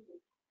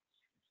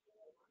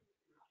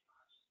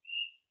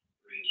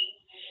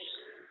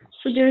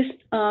 So there's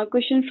a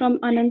question from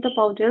Ananta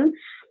Paudel.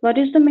 What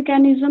is the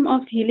mechanism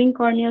of healing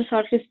corneal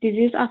surface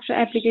disease after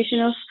application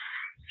of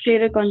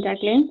scleral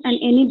contact lens, and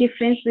any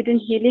difference between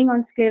healing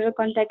on scleral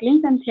contact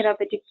lens and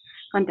therapeutic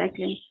contact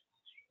lens?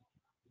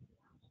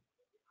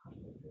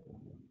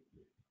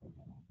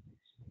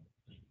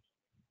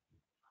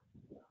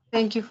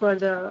 Thank you for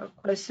the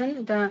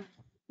question.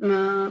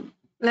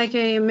 Like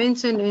I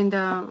mentioned in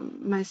the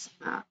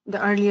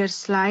earlier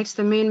slides,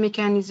 the main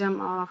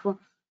mechanism of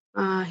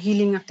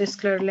healing of the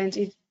scleral lens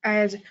is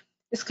as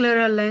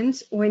scleral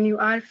lens. When you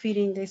are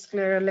feeding the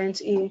scleral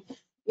lens,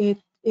 it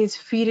is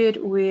fed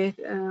with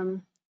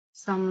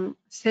some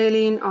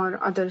saline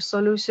or other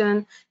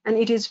solution, and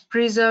it is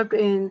preserved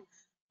in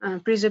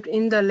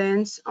the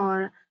lens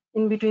or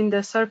in between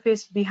the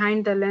surface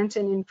behind the lens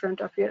and in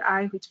front of your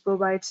eye, which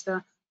provides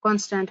the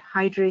constant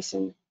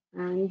hydration,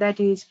 and that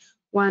is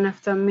one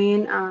of the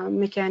main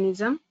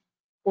mechanism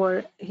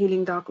for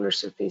healing the ocular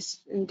surface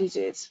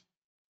disease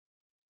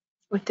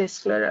with the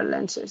scleral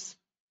lenses.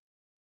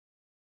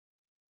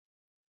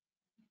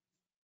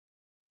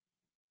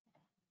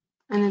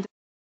 And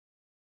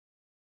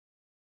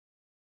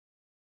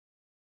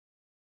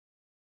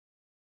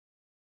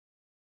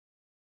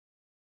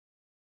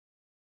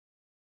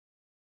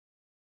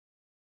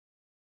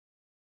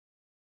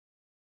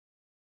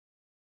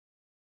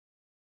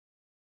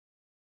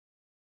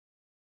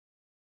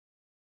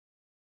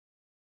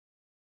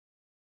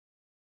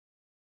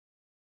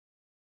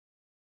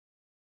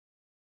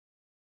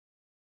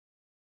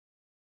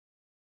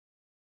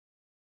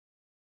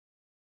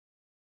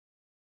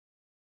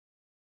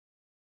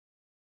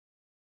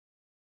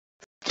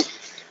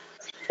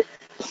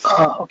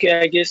Okay,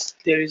 I guess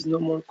there is no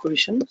more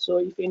question. So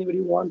if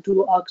anybody want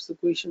to ask the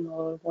question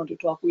or want to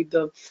talk with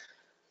the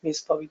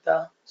Miss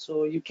Pavita,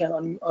 so you can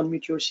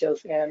unmute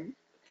yourself and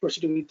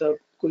proceed with the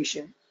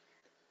question.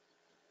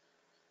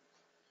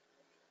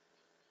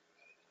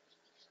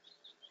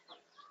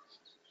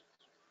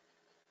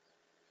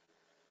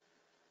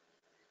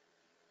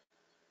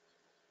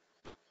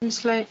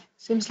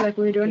 Seems like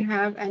we don't Okay.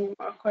 have any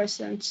more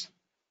questions.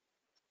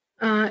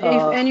 If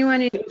Uh,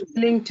 anyone is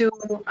willing to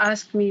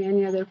ask me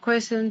any other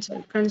questions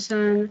or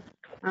concern,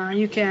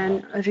 you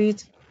can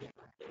reach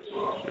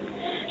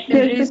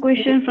There's a me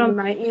question in from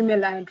my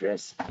email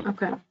address.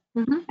 Okay.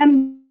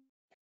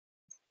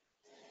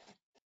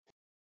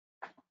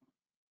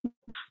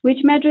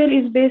 which material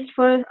is best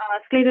for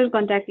scleral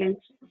contact lens?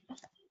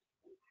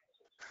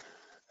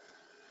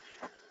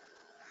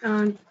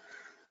 Um,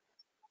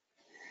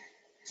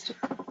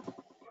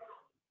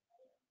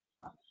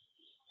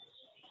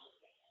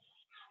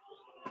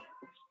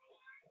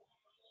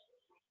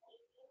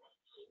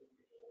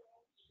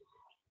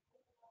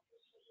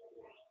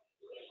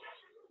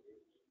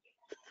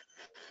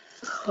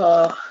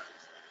 uh,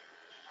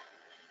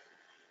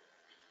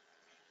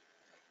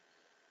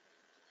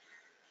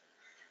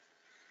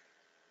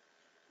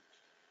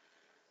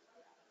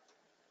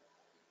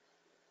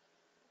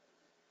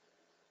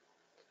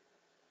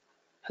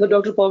 Hello,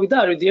 Dr. Pavita,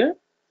 are you there?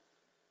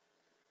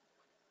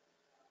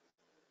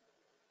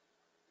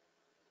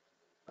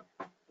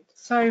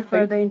 Sorry Are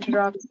for you, the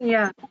interruption.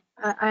 Yeah,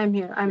 I'm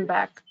here. I'm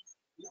back.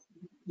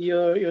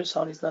 your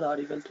sound is not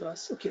audible to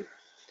us. Okay,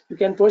 you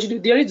can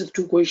proceed. There is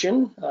two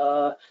question.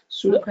 Okay.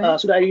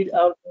 Should I read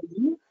out for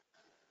you?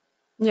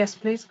 Yes,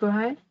 please go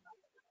ahead.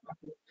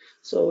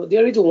 So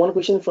there is one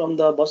question from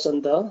the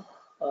Basanta.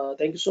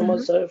 Thank you so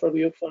much, Mhm. sir, for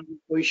your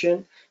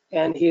question.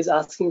 And he is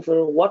asking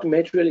for what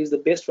material is the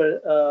best for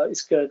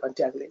scleral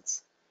contact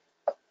lens.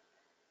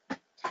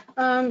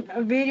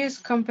 Various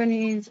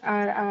companies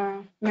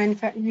are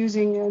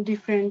using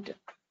different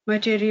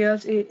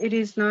materials. It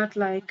is not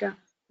like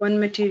one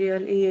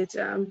material is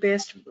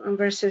best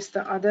versus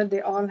the other.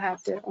 They all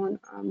have their own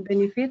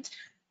benefits.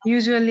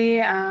 Usually,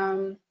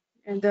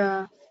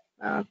 the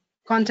uh,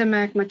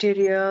 Contamac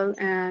material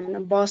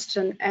and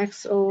Boston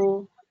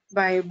XO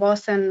by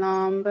Boston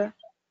Lomb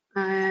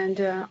and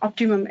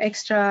Optimum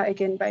Extra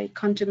again by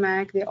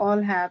Contamac, they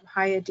all have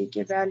higher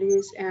decay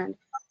values, and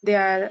they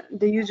are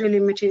the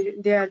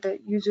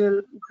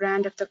usual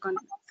brand of the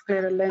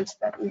scleral lens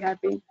that we have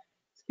been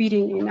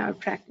speeding in our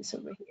practice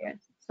over here.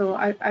 So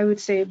I would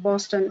say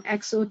Boston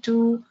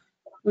XO2,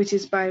 which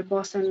is by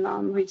Boston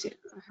Lom, which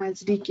has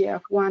decay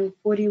of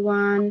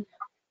 141,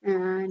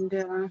 and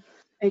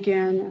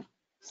again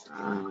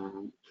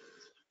um,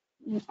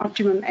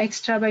 Optimum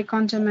Extra by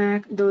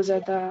Contamac. Those are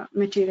the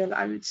material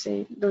I would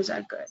say those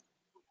are good.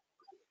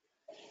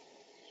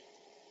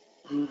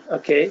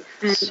 Okay, And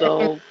any other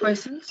so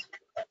questions?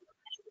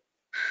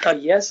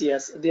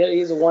 yes, there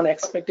is one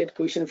expected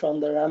question from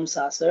the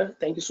Ramsa sir.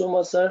 Thank you so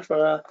much, sir,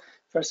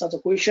 for such a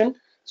question.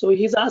 So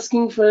he's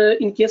asking for,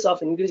 in case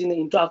of increase in the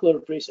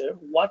intraocular pressure,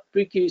 what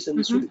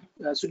precautions Mhm.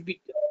 should be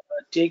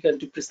taken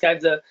to prescribe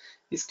the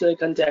scleral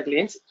contact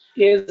lens,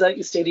 as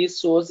the study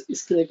shows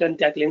scleral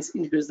contact lens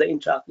increase the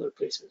intraocular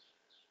pressure.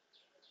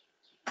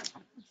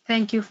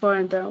 Thank you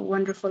for the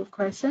wonderful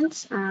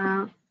questions.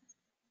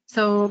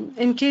 So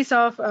in case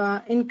of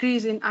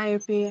increase in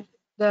IOP,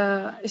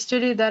 the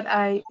study that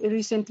I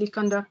recently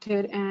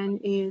conducted and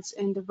is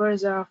in the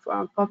verge of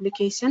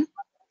publication,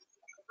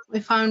 we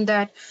found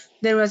that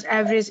there was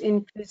average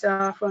increase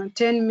of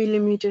 10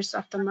 millimeters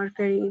of the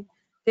mercury,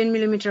 10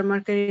 millimeter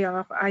mercury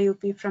of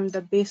IOP from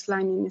the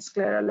baseline in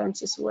scleral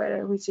lenses,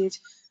 which is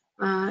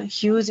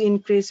huge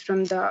increase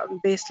from the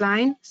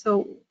baseline.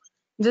 So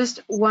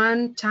just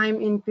one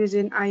time increase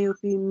in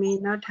IOP may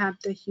not have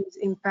the huge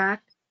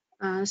impact.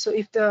 So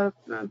if the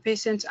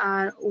patients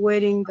are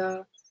wearing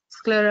the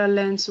scleral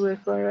lens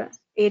for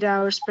 8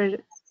 hours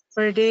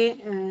per day,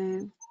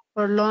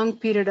 for a long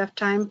period of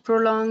time,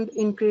 prolonged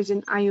increase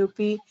in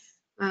IOP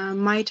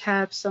might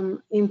have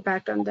some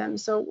impact on them.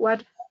 So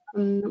what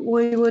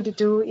we would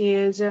do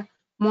is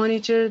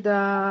monitor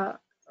the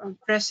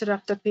pressure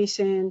of the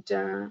patient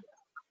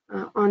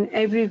on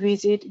every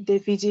visit. They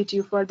visit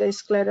you for the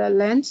scleral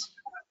lens,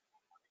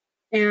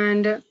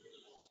 and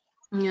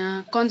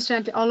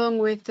constantly, along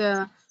with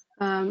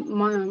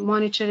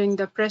monitoring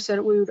the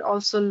pressure, we would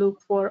also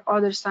look for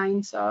other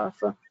signs of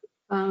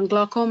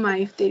glaucoma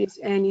if there is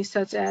any,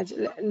 such as,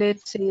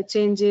 let's say,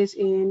 changes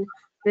in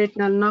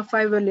retinal nerve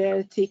fiber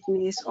layer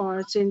thickness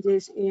or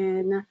changes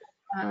in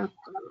uh,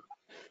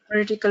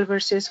 vertical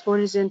versus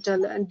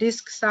horizontal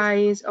disc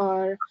size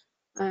or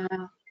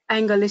uh,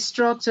 angle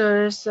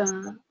structures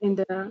in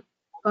the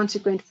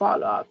consequent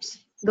follow-ups.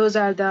 Those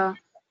are the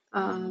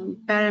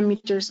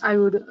parameters I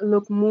would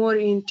look more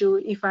into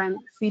if I'm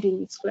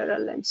feeding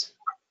scleral lens.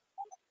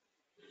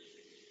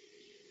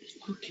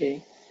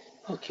 Okay,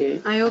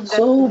 okay. I hope that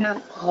would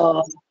So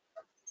help.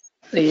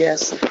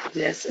 yes,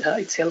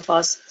 it's help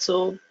us.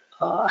 So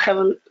I have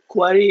a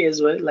query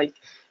as well. Like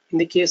in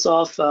the case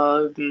of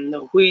in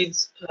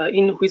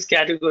which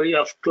category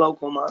of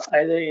glaucoma,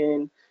 either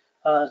in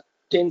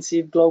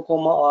tensive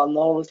glaucoma or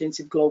normal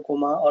tensive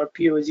glaucoma or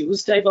POG,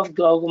 which type of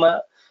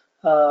glaucoma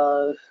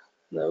uh,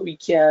 we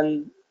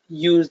can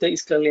use the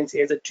scleral lens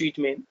as a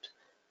treatment?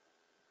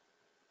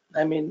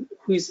 I mean,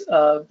 which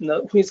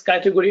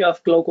category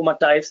of glaucoma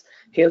types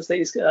helps the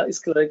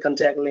scleral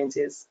contact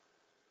lenses?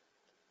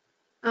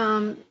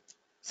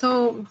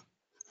 So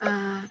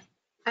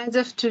as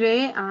of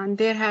today,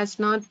 there has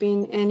not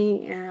been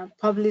any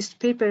published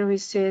paper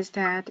which says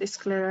that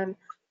scleral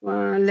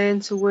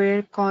lens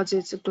wear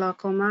causes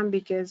glaucoma,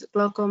 because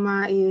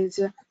glaucoma is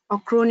a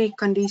chronic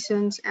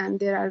conditions and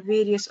there are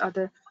various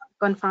other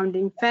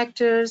confounding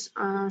factors.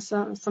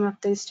 Some of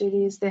the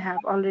studies, they have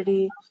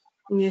already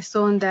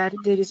shown that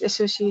there is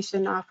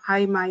association of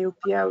high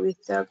myopia with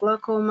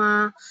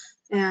glaucoma,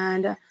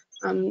 and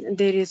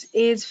there is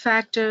age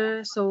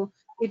factor. So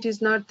it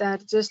is not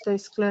that just the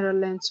scleral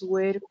lens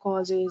wear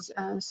causes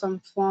some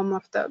form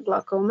of the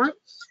glaucoma.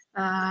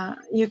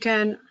 You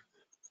can,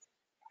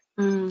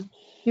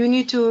 you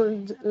need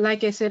to,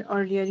 like I said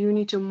earlier, you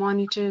need to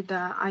monitor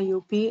the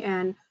IOP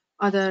and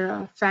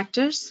other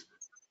factors.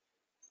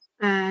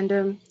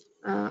 And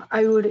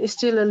I would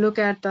still look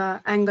at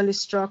the angle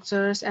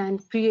structures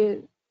and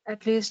create,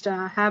 at least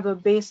have a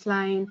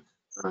baseline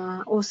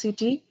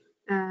OCT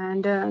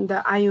and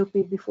the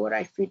IOP before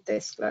I fit the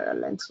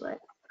scleral lens wear.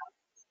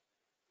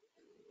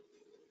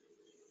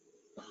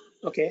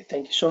 Okay,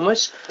 thank you so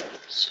much.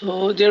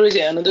 So there is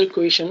another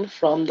question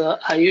from the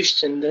Ayush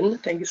Chandan.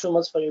 Thank you so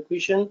much for your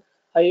question,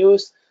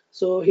 Ayush.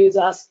 So he's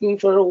asking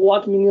for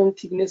what minimum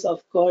thickness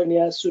of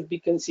cornea should be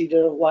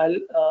considered while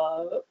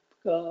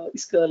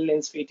scleral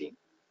lens fitting.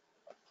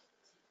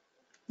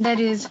 That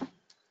is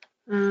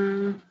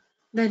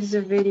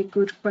a very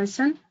good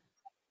question.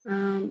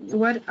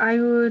 What I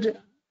would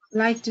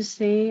like to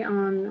say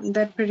on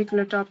that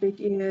particular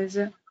topic is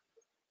it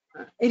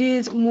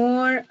is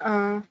more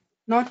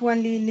not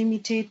only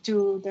limited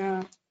to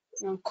the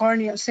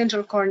corneal,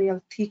 central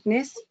corneal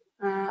thickness.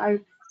 The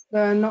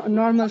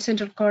normal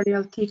central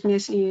corneal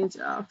thickness is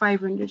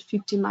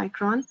 550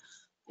 micron,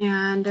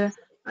 and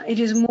it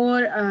is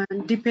more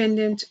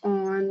dependent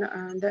on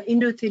the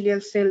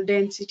endothelial cell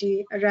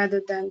density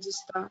rather than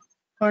just the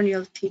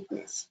corneal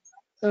thickness.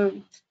 So,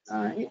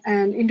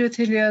 and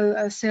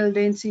endothelial cell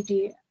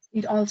density,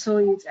 it also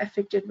is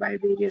affected by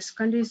various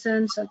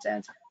conditions such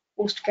as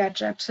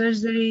post-cataract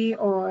surgery,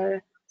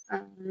 or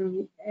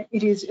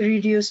it is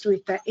reduced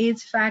with the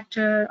age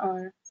factor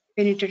or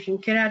penetrating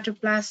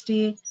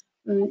keratoplasty.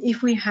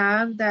 If we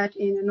have that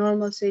in a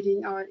normal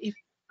setting, or if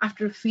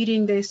after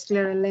feeding the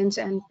scleral lens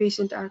and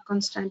patients are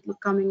constantly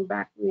coming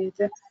back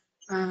with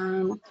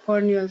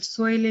corneal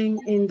swelling,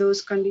 in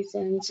those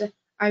conditions,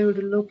 I would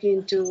look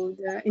into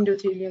the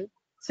endothelial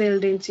cell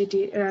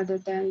density rather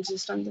than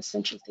just on the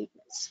central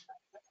thickness.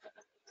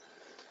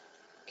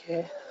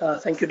 Okay,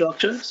 thank you,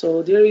 doctor.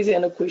 So there is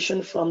another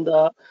question from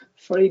the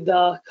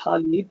Farida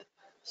Khalid.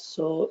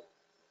 So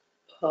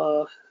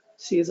uh,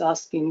 she is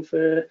asking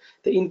for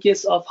in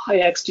case of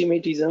high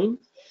astigmatism,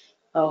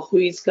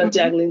 which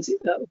contact lens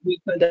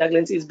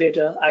is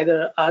better,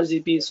 either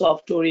RGP,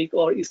 soft toric,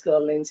 or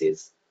scleral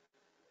lenses?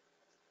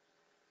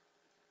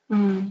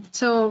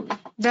 So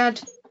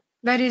that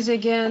is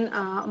again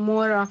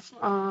more of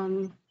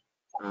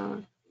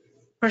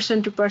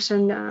person to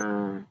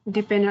person,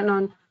 dependent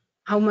on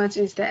how much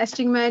is the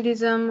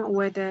astigmatism,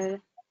 whether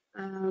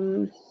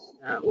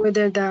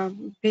the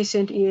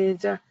patient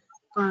is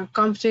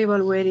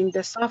comfortable wearing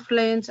the soft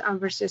lens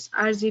versus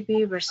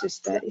RGP versus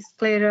the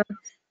scleral.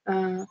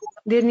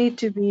 There need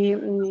to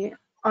be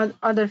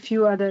other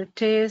few other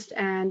tests,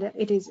 and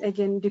it is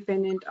again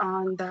dependent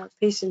on the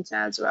patients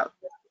as well.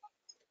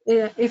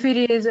 If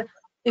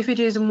it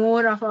is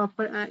more of a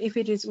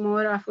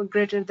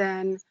greater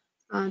than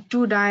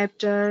 2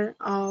 diopter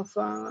of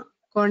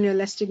corneal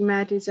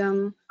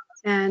astigmatism,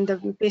 and the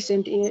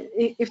patient,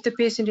 if the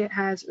patient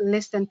has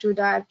less than 2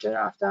 diopter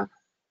of the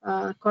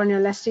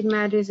corneal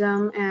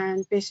astigmatism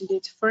and patient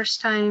is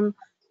first time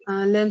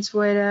lens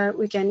wearer,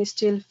 we can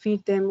still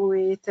feed them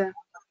with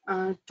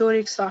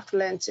toric soft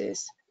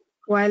lenses.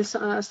 While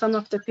some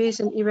of the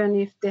patients, even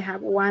if they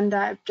have 1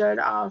 diopter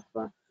of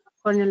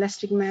corneal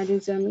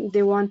astigmatism,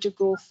 they want to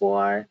go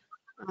for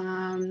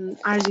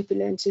RGP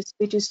lenses.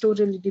 It is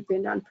totally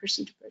dependent on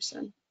person to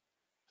person.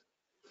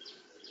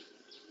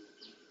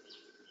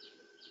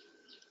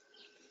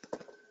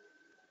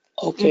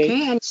 Okay,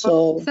 Okay, any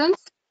so questions?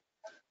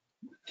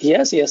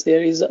 yes,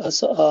 there is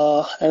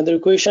another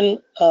question.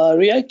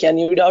 Ria, can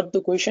you read out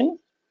the question?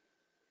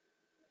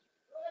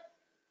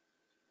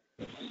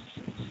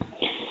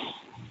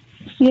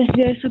 Yes,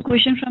 there's a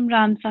question from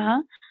Ram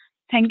Saha.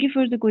 Thank you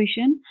for the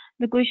question.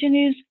 The question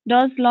is,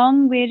 does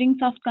long wearing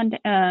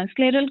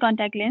scleral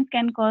contact lens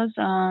can cause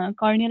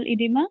corneal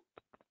edema?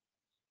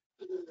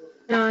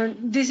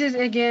 This is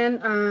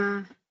again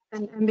an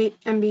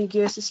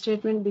ambiguous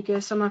statement,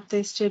 because some of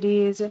the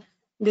studies,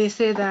 they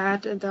say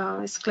that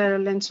the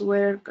scleral lens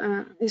wear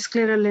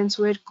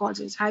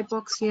causes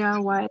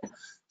hypoxia, while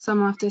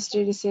some of the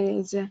studies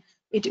says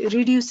it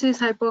reduces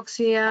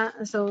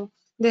hypoxia. So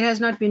there has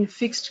not been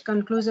fixed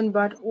conclusion,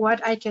 but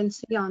what I can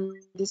see on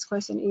this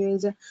question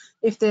is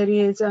if there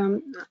is,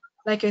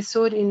 like I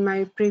showed in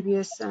my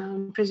previous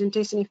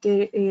presentation, if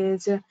there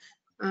is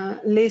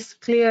less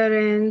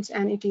clearance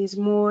and it is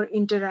more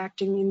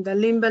interacting in the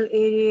limbal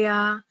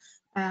area,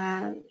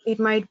 it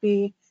might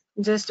be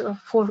just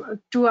for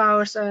 2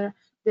 hours or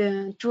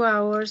 2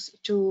 hours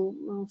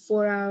to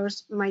 4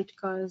 hours might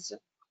cause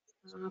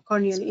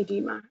corneal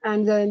edema,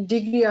 and the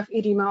degree of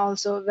edema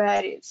also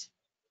varies.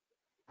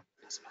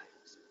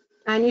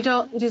 And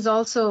it is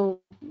also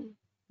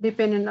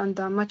dependent on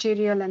the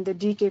material and the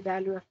decay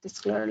value of the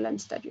scleral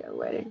lens that you are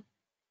wearing.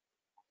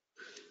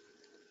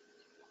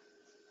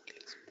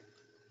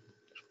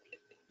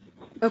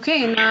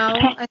 Okay,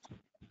 now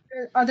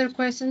other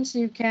questions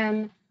you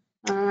can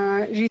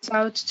reach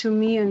out to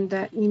me on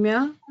the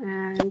email,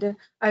 and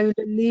I will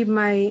leave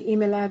my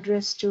email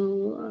address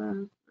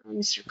to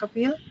Mr.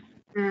 Kapil,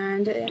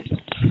 and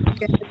you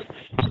can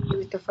continue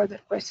with the further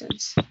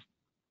questions.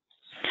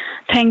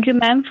 Thank you,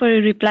 ma'am, for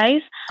your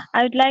replies.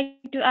 I would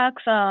like to ask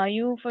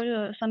you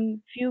for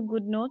some few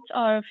good notes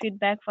or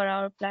feedback for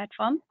our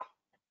platform.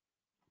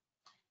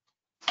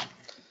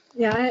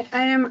 Yeah,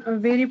 I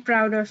am very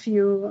proud of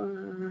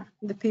you,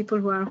 the people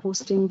who are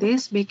hosting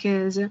this,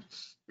 because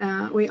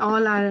we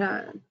all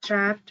are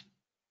trapped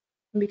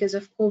because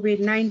of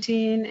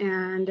COVID-19,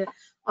 and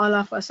all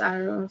of us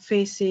are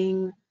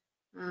facing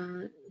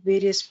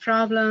various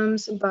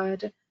problems,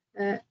 but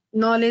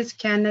knowledge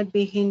cannot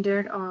be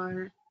hindered,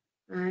 or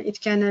it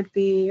cannot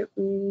be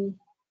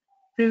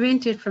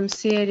prevented from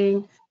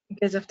sharing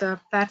because of the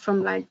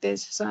platform like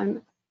this. So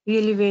I'm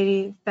really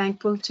very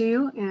thankful to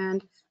you,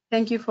 and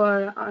thank you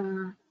for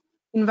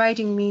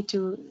inviting me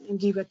to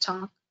give a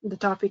talk, the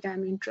topic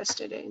I'm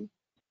interested in.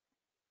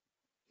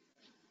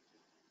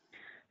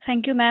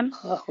 Thank you, ma'am.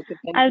 Okay,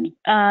 thank I'd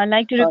you.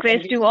 like to Thank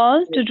request you. you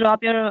all to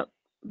drop your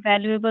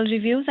valuable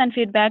reviews and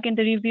feedback in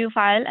the review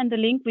file and the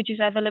link which is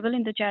available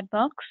in the chat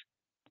box.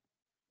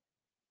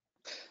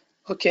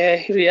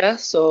 Okay, Ria.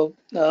 So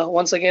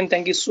once again,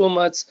 thank you so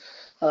much,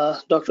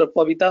 Dr.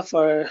 Pabita,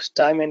 for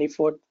time and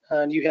effort.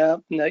 And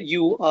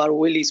you are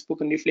really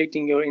spoken,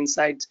 reflecting your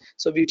insights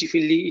so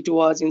beautifully. It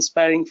was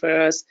inspiring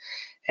for us,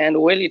 and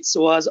well, it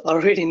was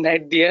already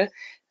night there.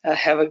 Yeah, it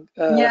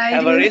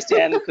Have a is. rest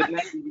and good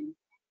night.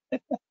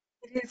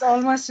 It is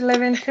almost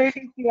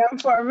 11:30 p.m.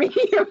 for me.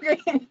 Okay.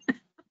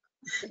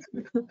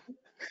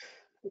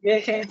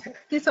 Okay. Thank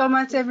you so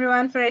much,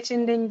 everyone, for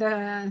attending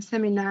the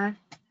seminar.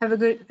 Have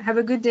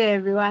a good day,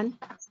 everyone.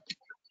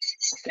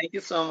 Thank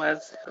you so much.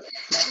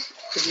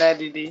 Good night,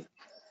 Didi.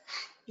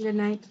 Good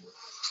night.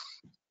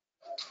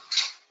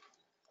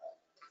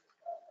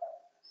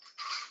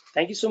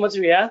 Thank you so much,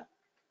 Ria.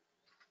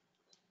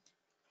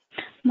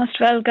 Most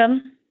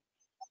welcome.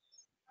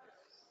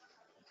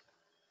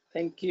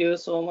 Thank you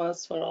so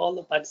much for all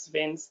the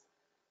participants.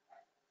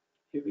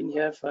 You've been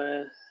here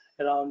for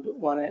around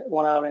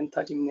 1 hour and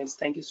 30 minutes.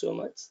 Thank you so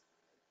much.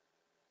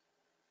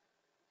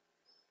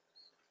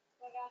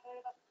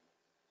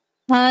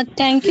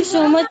 Thank you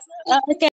so much.